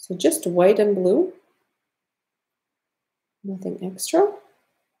 So just white and blue. Nothing extra.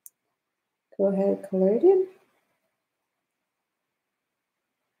 Go ahead, color it in.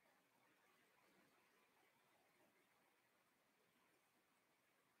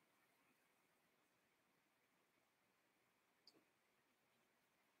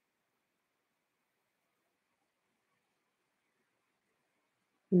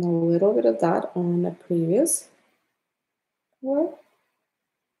 And a little bit of that on the previous color.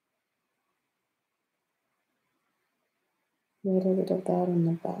 A little bit of that on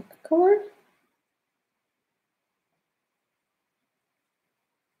the back color.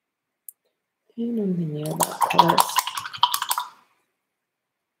 And on the nearby colors.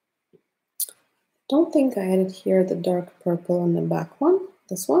 Don't think I added here the dark purple on the back one,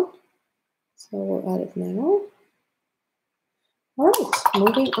 this one. So we'll add it now. All right,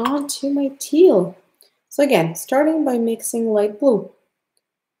 moving on to my teal. So again, starting by mixing light blue.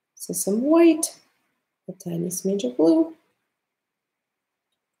 So some white, a tiny smidge of blue.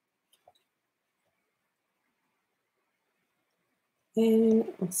 And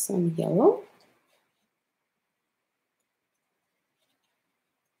some yellow.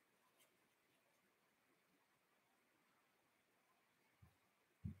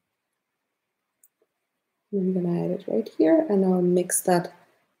 I'm gonna add it right here, and I'll mix that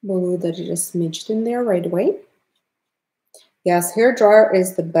blue that you just smidged in there right away. Yes, hair dryer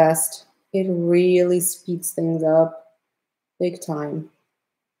is the best. It really speeds things up big time.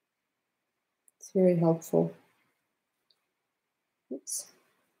 It's very helpful. Oops.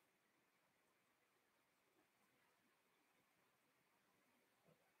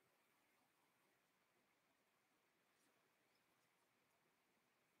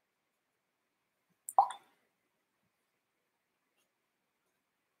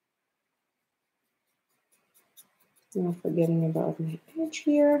 Not forgetting about my edge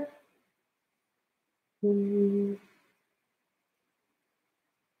here.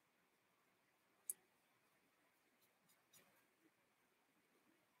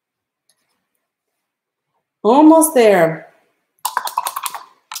 Almost there.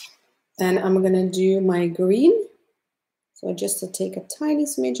 Then I'm gonna do my green. So just to take a tiny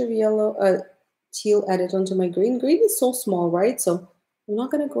smidge of yellow, teal, add it onto my green. Green is so small, right? So I'm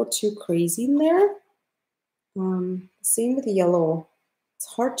not gonna go too crazy in there. Same with the yellow. It's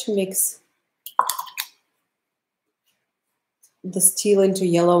hard to mix this teal into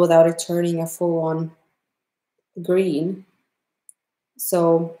yellow without it turning a full-on green.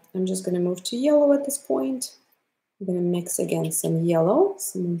 So I'm just going to move to yellow at this point. I'm going to mix again some yellow,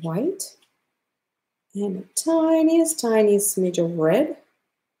 some white, and the tiniest smidge of red,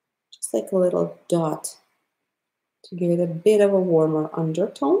 just like a little dot to give it a bit of a warmer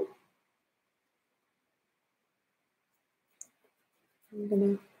undertone. I'm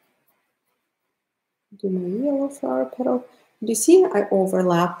going to do my yellow flower petal. Do you see I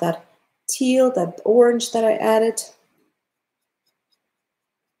overlap that teal, that orange that I added?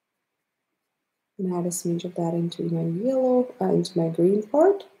 And add a smidge of that into my yellow, into my green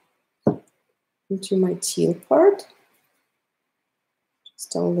part, into my teal part,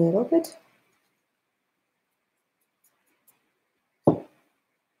 just a little bit.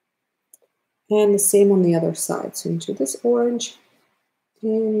 And the same on the other side. So into this orange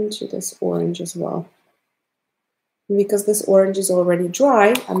and into this orange as well. And because this orange is already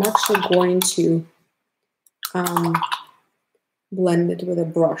dry, I'm actually going to blend it with a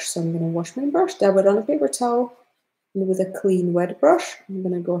brush. So I'm going to wash my brush, dab it on a paper towel, and with a clean wet brush, I'm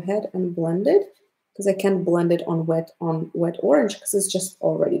going to go ahead and blend it because I can't blend it on wet orange because it's just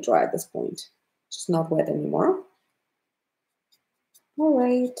already dry at this point. It's just not wet anymore. All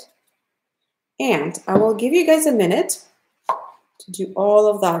right. And I will give you guys a minute to do all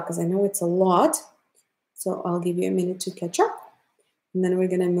of that because I know it's a lot. So I'll give you a minute to catch up. And then we're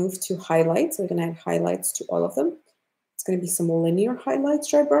going to move to highlights. We're going to add highlights to all of them. It's going to be some linear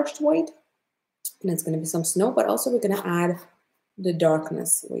highlights, dry brushed white. And it's going to be some snow, but also we're going to add the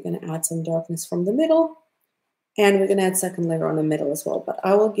darkness. We're going to add some darkness from the middle. And we're going to add second layer on the middle as well. But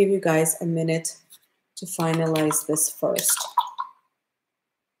I will give you guys a minute to finalize this first.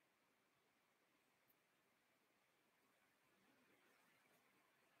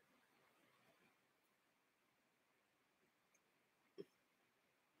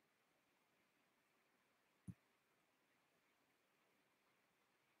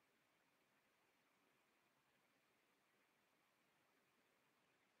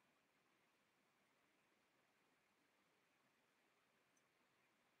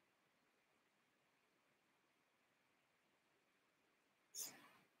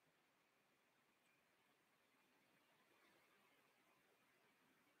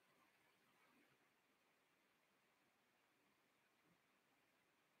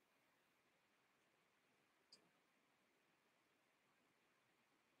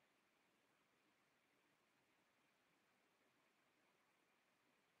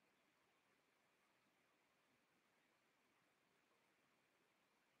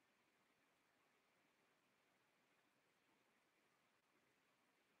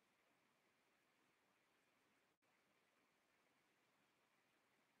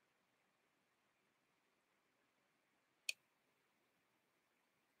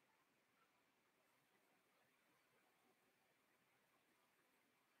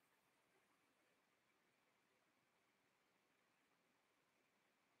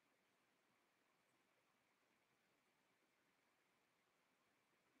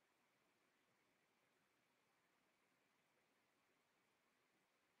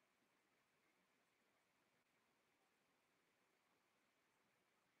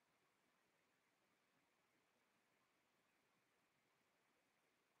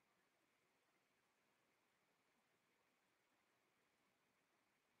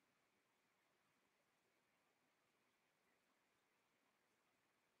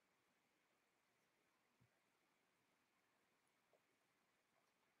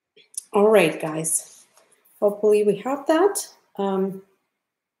 All right, guys. Hopefully we have that. I'm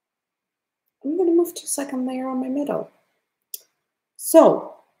going to move to second layer on my middle.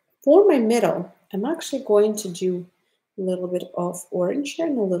 So for my middle, I'm actually going to do a little bit of orange here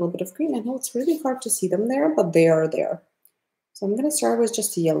and a little bit of green. I know it's really hard to see them there, but they are there. So I'm going to start with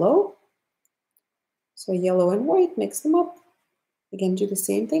just yellow. So yellow and white, mix them up. Again, do the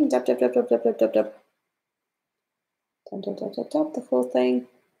same thing. Dab, dab, dab, dab, dab, dab, dab, dab. Dab, dab, dab, dab, dab, the whole thing.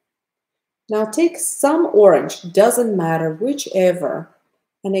 Now take some orange, doesn't matter, whichever.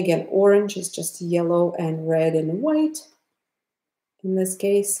 And again, orange is just yellow and red and white. In this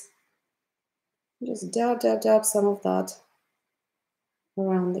case, just dab, dab, dab some of that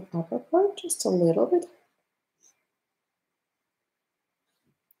around the upper part, just a little bit.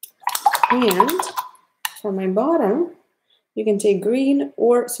 And for my bottom, you can take green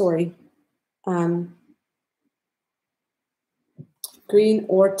or, green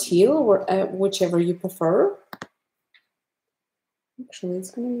or teal, or whichever you prefer. Actually,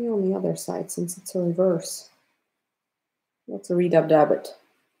 it's going to be on the other side since it's a reverse. Let's redab-dab it.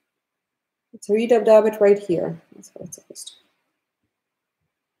 Let's redab-dab it right here. That's what it's supposed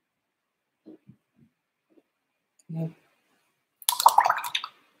to. Okay.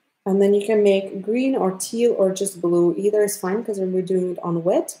 And then you can make green or teal or just blue. Either is fine because we're doing it on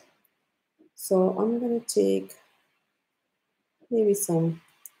wet. So I'm going to take maybe some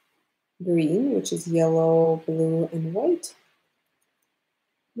green, which is yellow, blue, and white.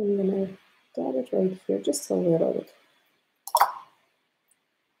 I'm going to dab it right here, just a little bit.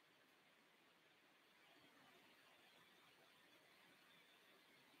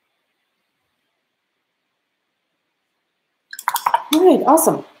 All right,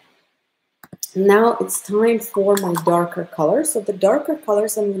 awesome. Now it's time for my darker colors. So the darker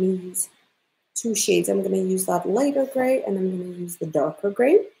colors, I'm going to use two shades. I'm going to use that lighter gray, and I'm going to use the darker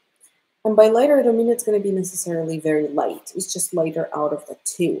gray. And by lighter, I don't mean it's going to be necessarily very light. It's just lighter out of the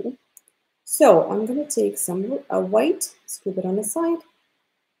two. So I'm going to take some white, scoop it on the side.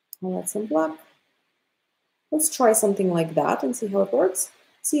 I'll add some black. Let's try something like that and see how it works.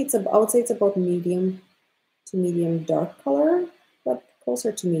 See, I would say it's about medium to medium dark color, but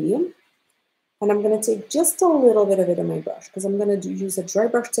closer to medium. And I'm going to take just a little bit of it on my brush because I'm going to use a dry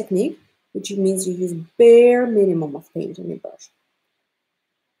brush technique, which means you use bare minimum of paint on your brush.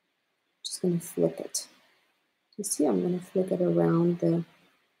 Just going to flick it. You see, I'm going to flick it around the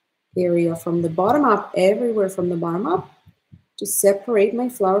area from the bottom up, everywhere from the bottom up, to separate my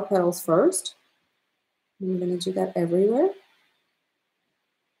flower petals first. I'm going to do that everywhere.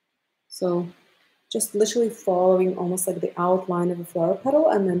 So just literally following almost like the outline of a flower petal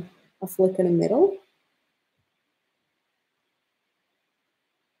and then a flick in the middle.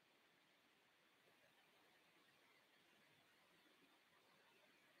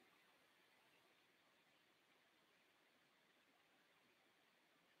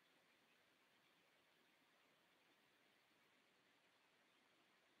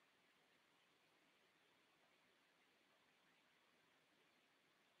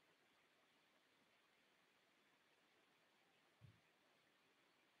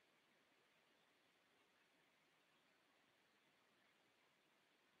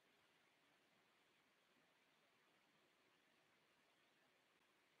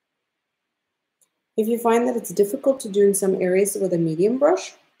 If you find that it's difficult to do in some areas with a medium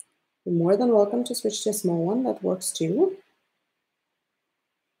brush, you're more than welcome to switch to a small one. That works too.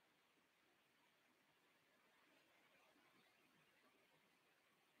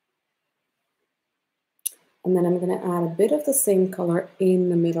 And then I'm going to add a bit of the same color in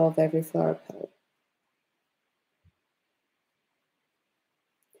the middle of every flower petal.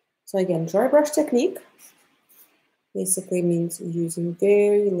 So again, dry brush technique basically means using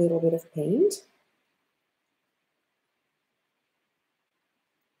very little bit of paint.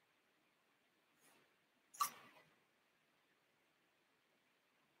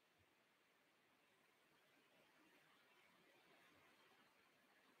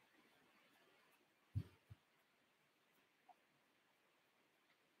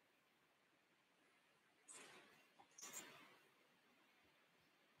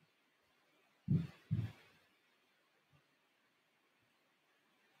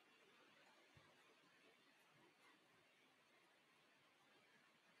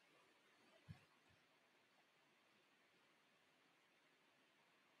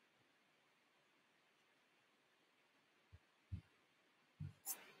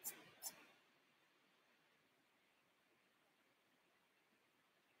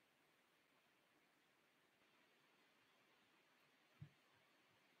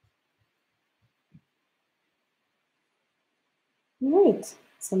 All right,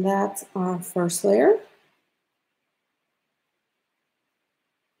 so that's our first layer.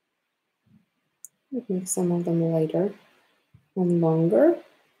 I'll make some of them lighter and longer.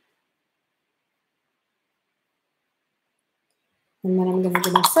 And then I'm going to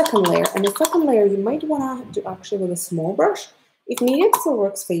do my second layer. And the second layer, you might want to do actually with a small brush. If medium still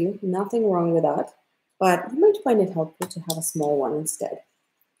works for you, nothing wrong with that. But you might find it helpful to have a small one instead.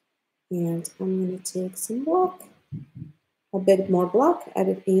 And I'm going to take some black, a bit more black, add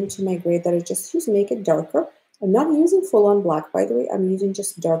it into my gray that I just used, make it darker. I'm not using full-on black, by the way. I'm using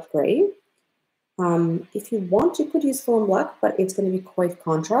just dark gray. If you want, you could use full-on black, but it's going to be quite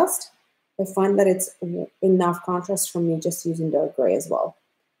contrast. I find that it's enough contrast for me just using dark gray as well.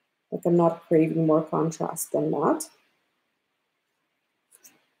 Like I'm not craving more contrast than that.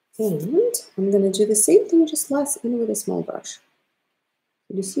 And I'm going to do the same thing, just less and with a small brush.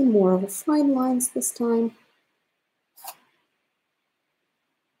 You see more of the fine lines this time.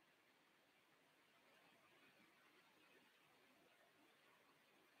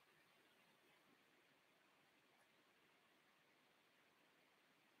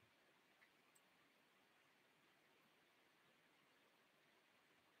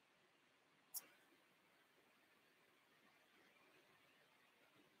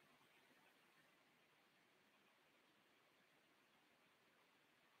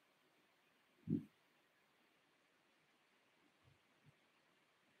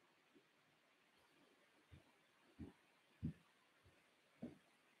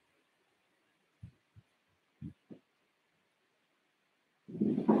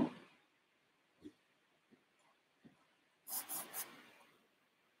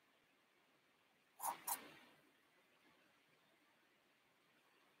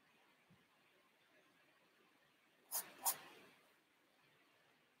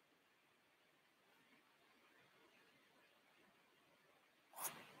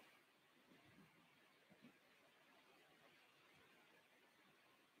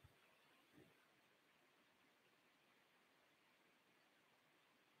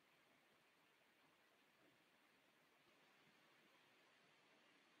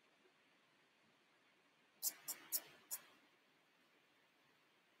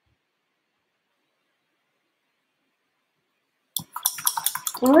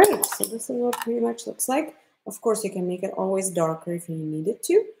 All right, so this is what pretty much looks like. Of course, you can make it always darker if you need it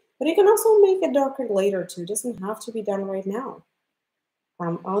to, but you can also make it darker later too. It doesn't have to be done right now.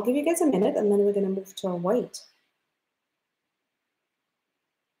 I'll give you guys a minute and then we're going to move to our white.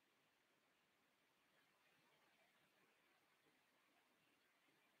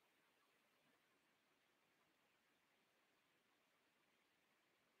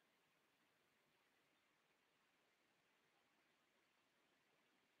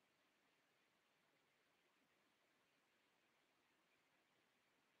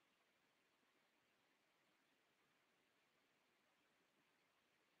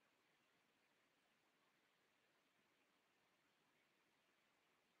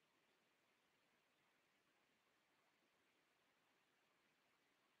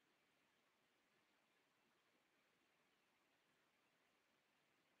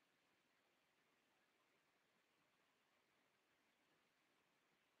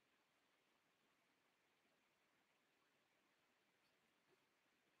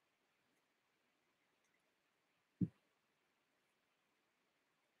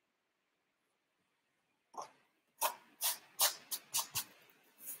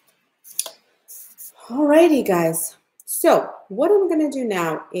 Alrighty, guys. So what I'm going to do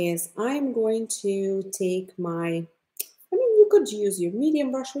now is I'm going to take my, you could use your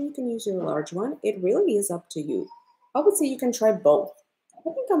medium brush or you can use your large one. It really is up to you. I would say you can try both. I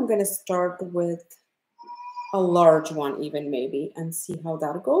think I'm going to start with a large one even maybe and see how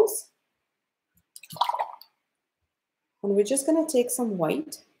that goes. And we're just going to take some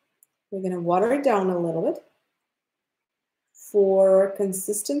white. We're going to water it down a little bit for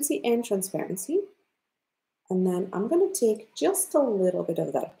consistency and transparency. And then I'm going to take just a little bit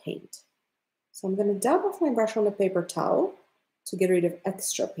of that paint. So I'm going to dab off my brush on a paper towel to get rid of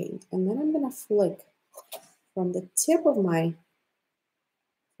extra paint. And then I'm going to flick from the tip of my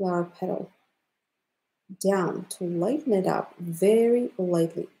flower petal down to lighten it up very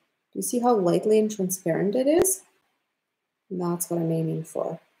lightly. Do you see how lightly and transparent it is? And that's what I'm aiming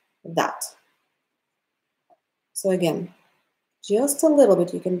for, that. So again, just a little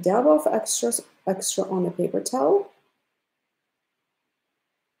bit. You can dab off extra on a paper towel.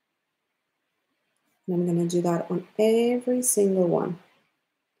 And I'm going to do that on every single one.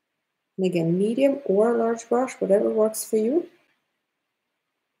 And again, medium or large brush, whatever works for you.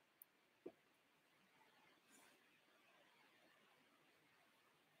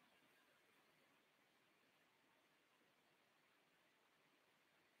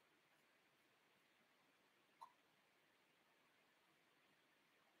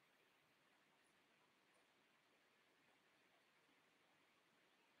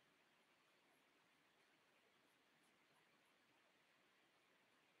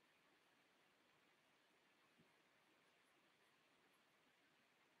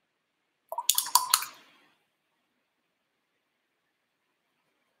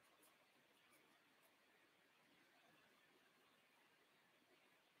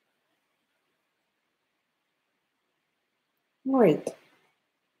 All right.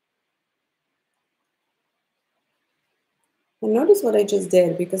 And notice what I just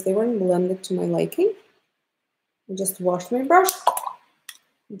did because they weren't blended to my liking. I just washed my brush,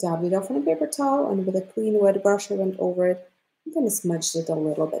 dabbed it off on a paper towel, and with a clean wet brush I went over it and kind of smudged it a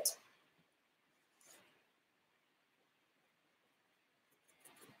little bit.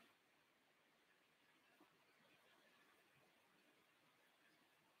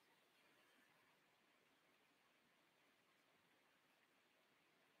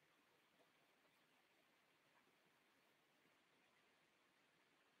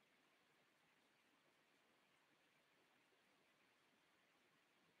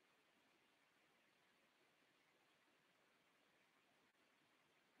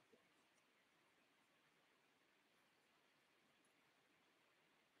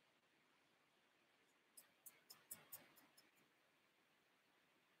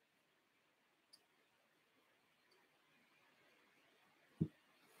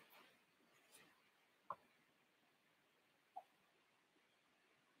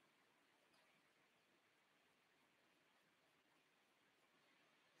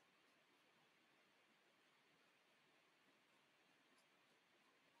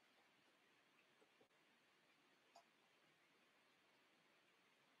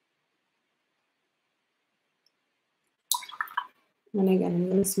 And again, I'm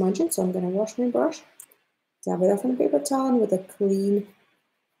going to smudge it, so I'm going to wash my brush, dab it off on a paper towel, and with a clean,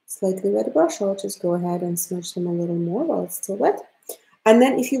 slightly wet brush, I'll just go ahead and smudge them a little more while it's still wet. And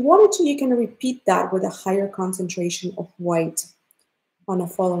then if you wanted to, you can repeat that with a higher concentration of white on a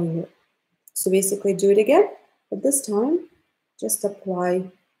following row. So basically do it again, but this time just apply,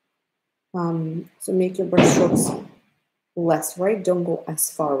 so make your brush strokes less, right? Don't go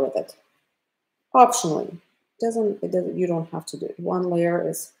as far with it. Optionally, doesn't, you don't have to do it. One layer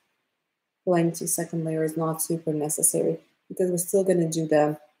is plenty, second layer is not super necessary because we're still gonna do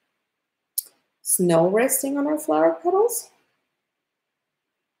the snow resting on our flower petals.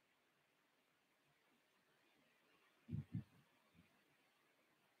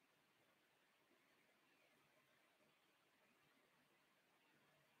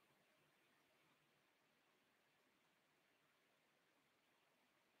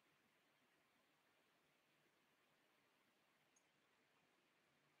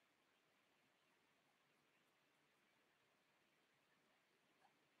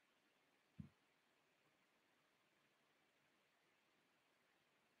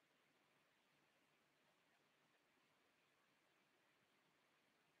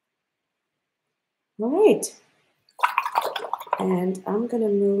 All right. And I'm gonna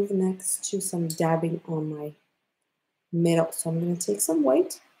move next to some dabbing on my middle. So I'm gonna take some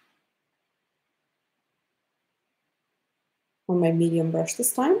white on my medium brush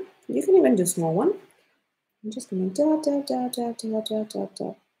this time. You can even do small one. I'm just gonna dab, dab, dab, dab, dab, dab, dab,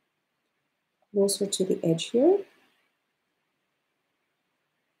 dab. Closer to the edge here.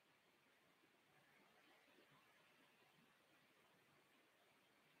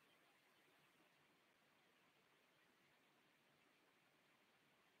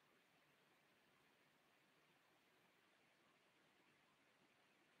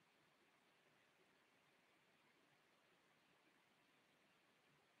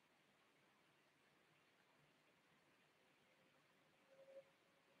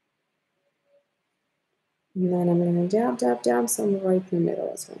 And then I'm gonna dab, dab, dab some right in the middle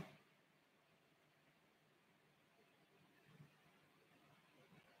as well.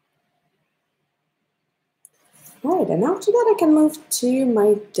 All right, and after that I can move to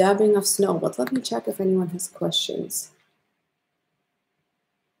my dabbing of snow, but let me check if anyone has questions.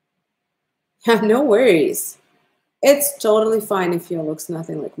 No worries. It's totally fine if your looks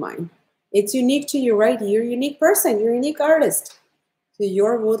nothing like mine. It's unique to you, right? You're a unique person, you're a unique artist. So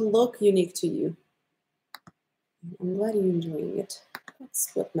your would look unique to you. I'm glad you're enjoying it. That's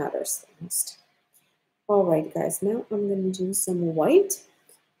what matters the most. All right, guys, now I'm gonna do some white.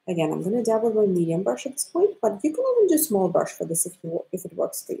 Again, I'm gonna dab with my medium brush at this point, but you can even do small brush for this if it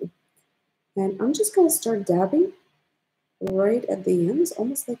works for you. And I'm just gonna start dabbing right at the ends,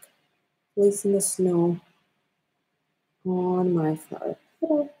 almost like placing the snow on my flower.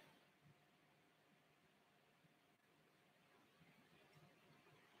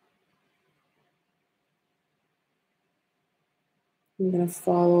 I'm gonna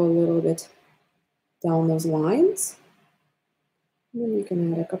follow a little bit down those lines. And then you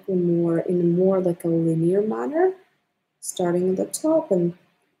can add a couple more in more like a linear manner, starting at the top and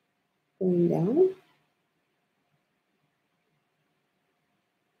going down.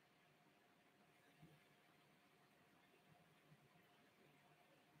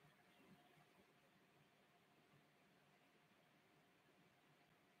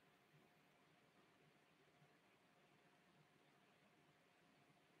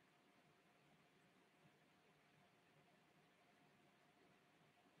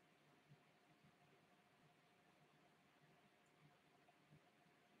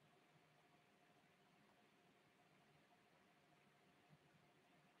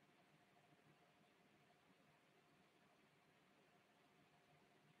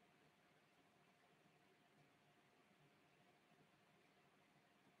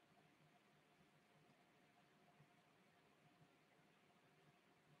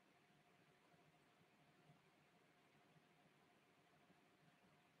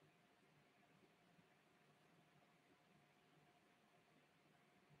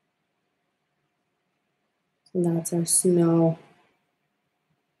 So that's our snow.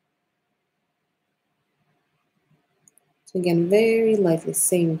 So again, very lightly,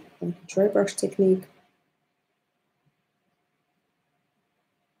 same like dry brush technique.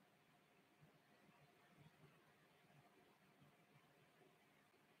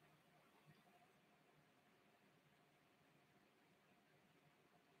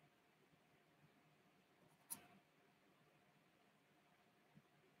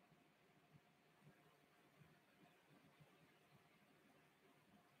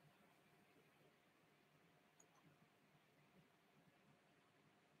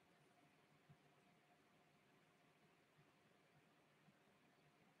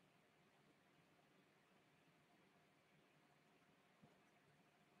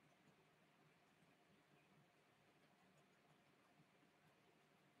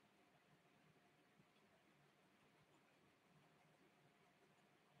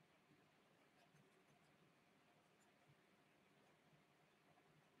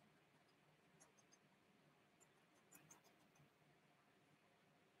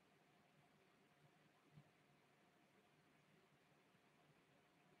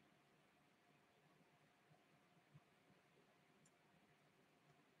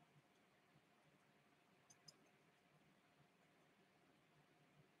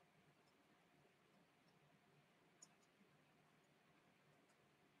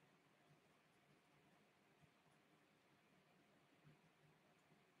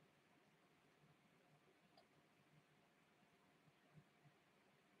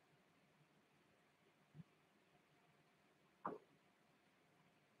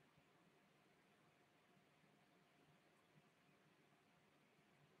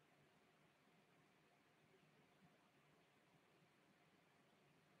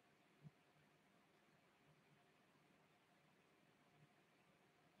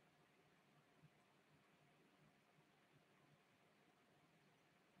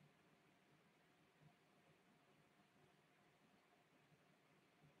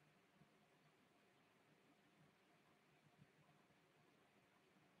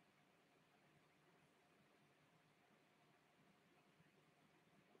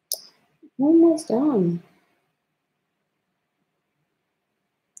 Almost done.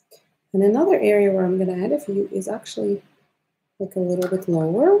 And another area where I'm going to add a few is actually like a little bit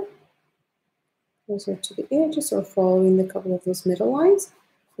lower, closer to the edges or following a couple of those middle lines.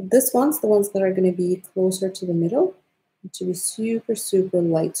 But this one's the ones that are going to be closer to the middle, to be super, super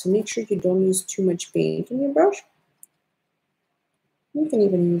light. So make sure you don't use too much paint on your brush. You can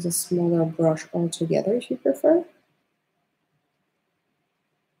even use a smaller brush altogether if you prefer.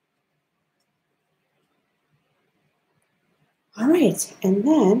 All right, and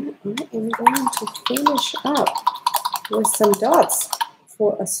then I am going to finish up with some dots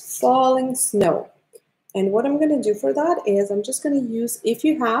for a falling snow. And what I'm going to do for that is I'm just going to use, if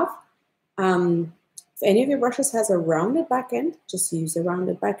you have, if any of your brushes has a rounded back end, just use a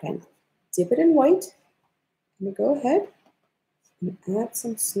rounded back end. Dip it in white, and go ahead and add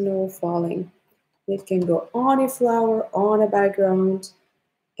some snow falling. It can go on a flower, on a background,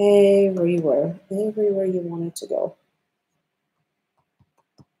 everywhere you want it to go.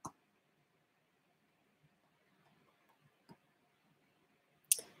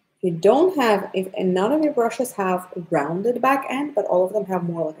 You don't have, if and none of your brushes have a rounded back end, but all of them have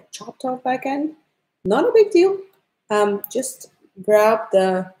more like a chopped off back end, not a big deal. Just grab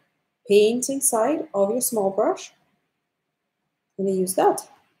the painting side of your small brush and use that.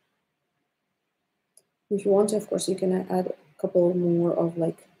 If you want to, of course, you can add a couple more of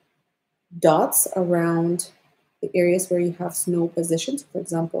like dots around the areas where you have snow positions. For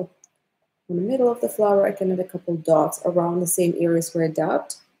example, in the middle of the flower, I can add a couple dots around the same areas where I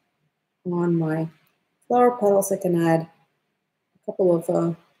dabbed. On my flower petals, I can add a couple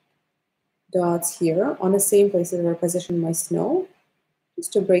of dots here on the same places where I positioned my snow,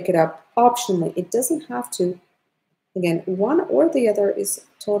 just to break it up optionally. It doesn't have to. Again, one or the other is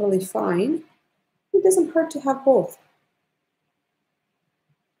totally fine. It doesn't hurt to have both.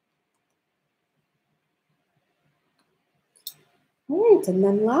 All right, and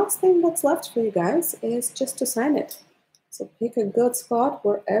then last thing that's left for you guys is just to sign it. So pick a good spot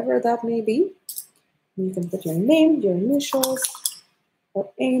wherever that may be. You can put your name, your initials,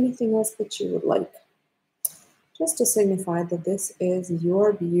 or anything else that you would like, just to signify that this is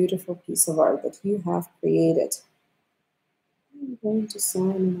your beautiful piece of art that you have created. I'm going to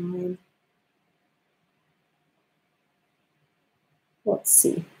sign mine. Let's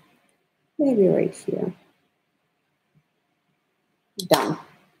see, maybe right here. Done.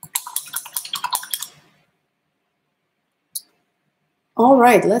 All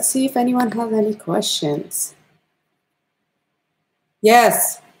right, let's see if anyone has any questions.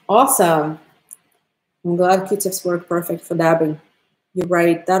 Yes, awesome. I'm glad Q-tips work perfect for dabbing. You're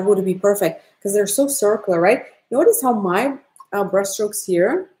right, that would be perfect because they're so circular, right? Notice how my brush strokes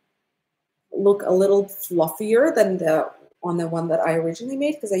here look a little fluffier than on the one that I originally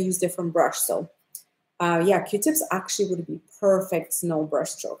made because I used different brush. So yeah, Q-tips actually would be perfect snow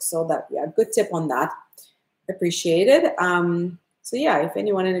brush strokes. So that, yeah, good tip on that. Appreciate it. So yeah, if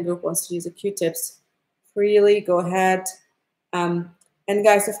anyone in the group wants to use a Q-tips, freely go ahead. And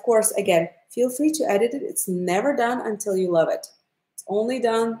guys, of course, again, feel free to edit it. It's never done until you love it. It's only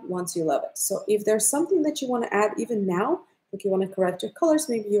done once you love it. So if there's something that you want to add even now, like you want to correct your colors,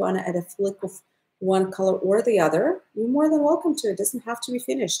 maybe you want to add a flick of one color or the other, you're more than welcome to. It doesn't have to be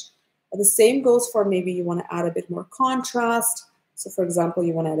finished. But the same goes for maybe you want to add a bit more contrast. So for example,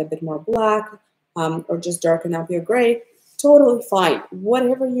 you want to add a bit more black or just darken up your gray. Totally fine.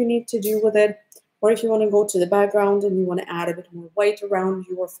 Whatever you need to do with it. Or if you want to go to the background and you want to add a bit more white around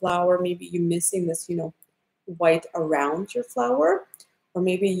your flower, maybe you're missing this, you know, white around your flower. Or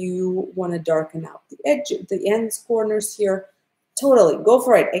maybe you want to darken out the edge, the ends, corners here. Totally, go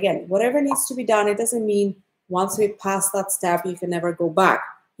for it. Again, whatever needs to be done, it doesn't mean once we pass that step, you can never go back.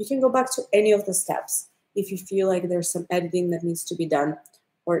 You can go back to any of the steps if you feel like there's some editing that needs to be done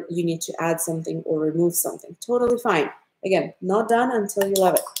or you need to add something or remove something. Totally fine. Again, not done until you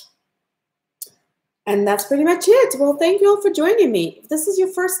love it. And that's pretty much it. Well, thank you all for joining me. If this is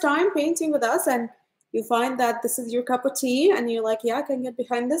your first time painting with us and you find that this is your cup of tea and you're like, yeah, I can get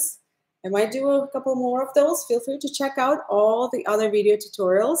behind this, I might do a couple more of those. Feel free to check out all the other video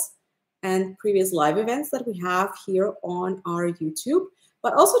tutorials and previous live events that we have here on our YouTube.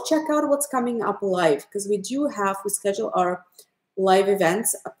 But also check out what's coming up live, because we schedule our live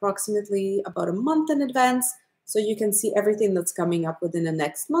events approximately about a month in advance. So you can see everything that's coming up within the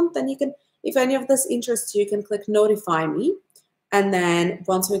next month. And you can, if any of this interests you, you can click notify me. And then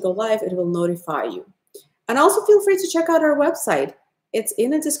once we go live, it will notify you. And also feel free to check out our website. It's in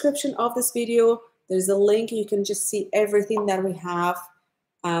the description of this video. There's a link. You can just see everything that we have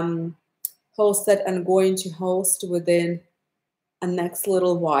hosted and going to host within a next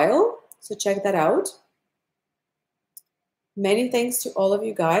little while. So check that out. Many thanks to all of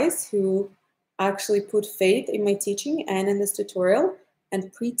you guys who actually put faith in my teaching and in this tutorial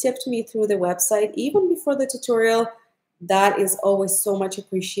and pre-tipped me through the website even before the tutorial. That is always so much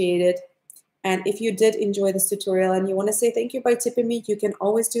appreciated. And if you did enjoy this tutorial and you want to say thank you by tipping me, you can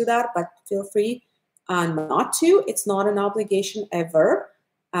always do that, but feel free not to. It's not an obligation ever.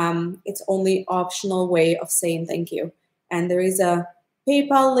 It's only optional way of saying thank you. And there is a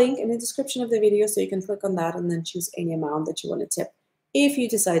PayPal link in the description of the video, so you can click on that and then choose any amount that you want to tip if you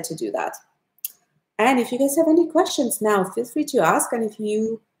decide to do that. And if you guys have any questions now, feel free to ask. And if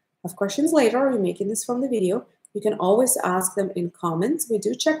you have questions later or you're making this from the video, you can always ask them in comments. We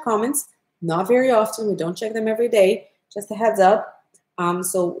do check comments, not very often. We don't check them every day, just a heads up.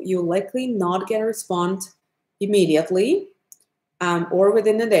 So you'll likely not get a response immediately or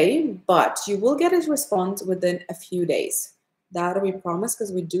within a day, but you will get a response within a few days. That we promise,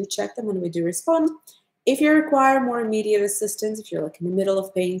 because we do check them and we do respond. If you require more immediate assistance, if you're like in the middle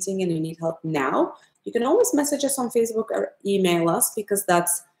of painting and you need help now, you can always message us on Facebook or email us, because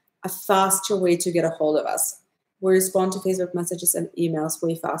that's a faster way to get a hold of us. We respond to Facebook messages and emails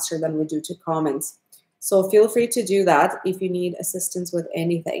way faster than we do to comments. So feel free to do that if you need assistance with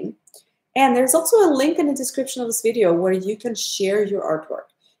anything. And there's also a link in the description of this video where you can share your artwork,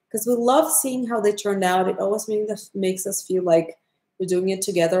 because we love seeing how they turned out. It always makes us feel like we're doing it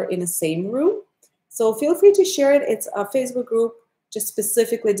together in the same room. So feel free to share it. It's a Facebook group just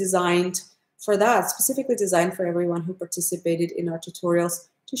specifically designed for that, specifically designed for everyone who participated in our tutorials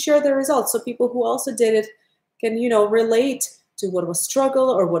to share their results. So people who also did it can, you know, relate to what was struggle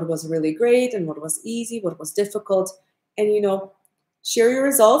or what was really great and what was easy, what was difficult, and, you know, share your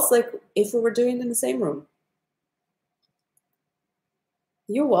results like if we were doing it in the same room.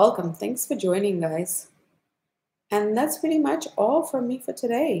 You're welcome. Thanks for joining, guys. And that's pretty much all from me for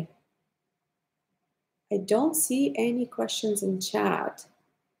today. I don't see any questions in chat,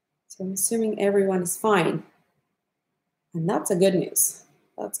 so I'm assuming everyone is fine. And that's a good news.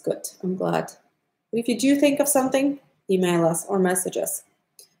 That's good. I'm glad. But if you do think of something, email us or message us.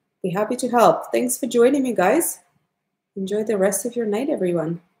 Be happy to help. Thanks for joining me, guys. Enjoy the rest of your night,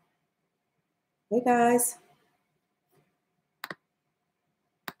 everyone. Bye, guys.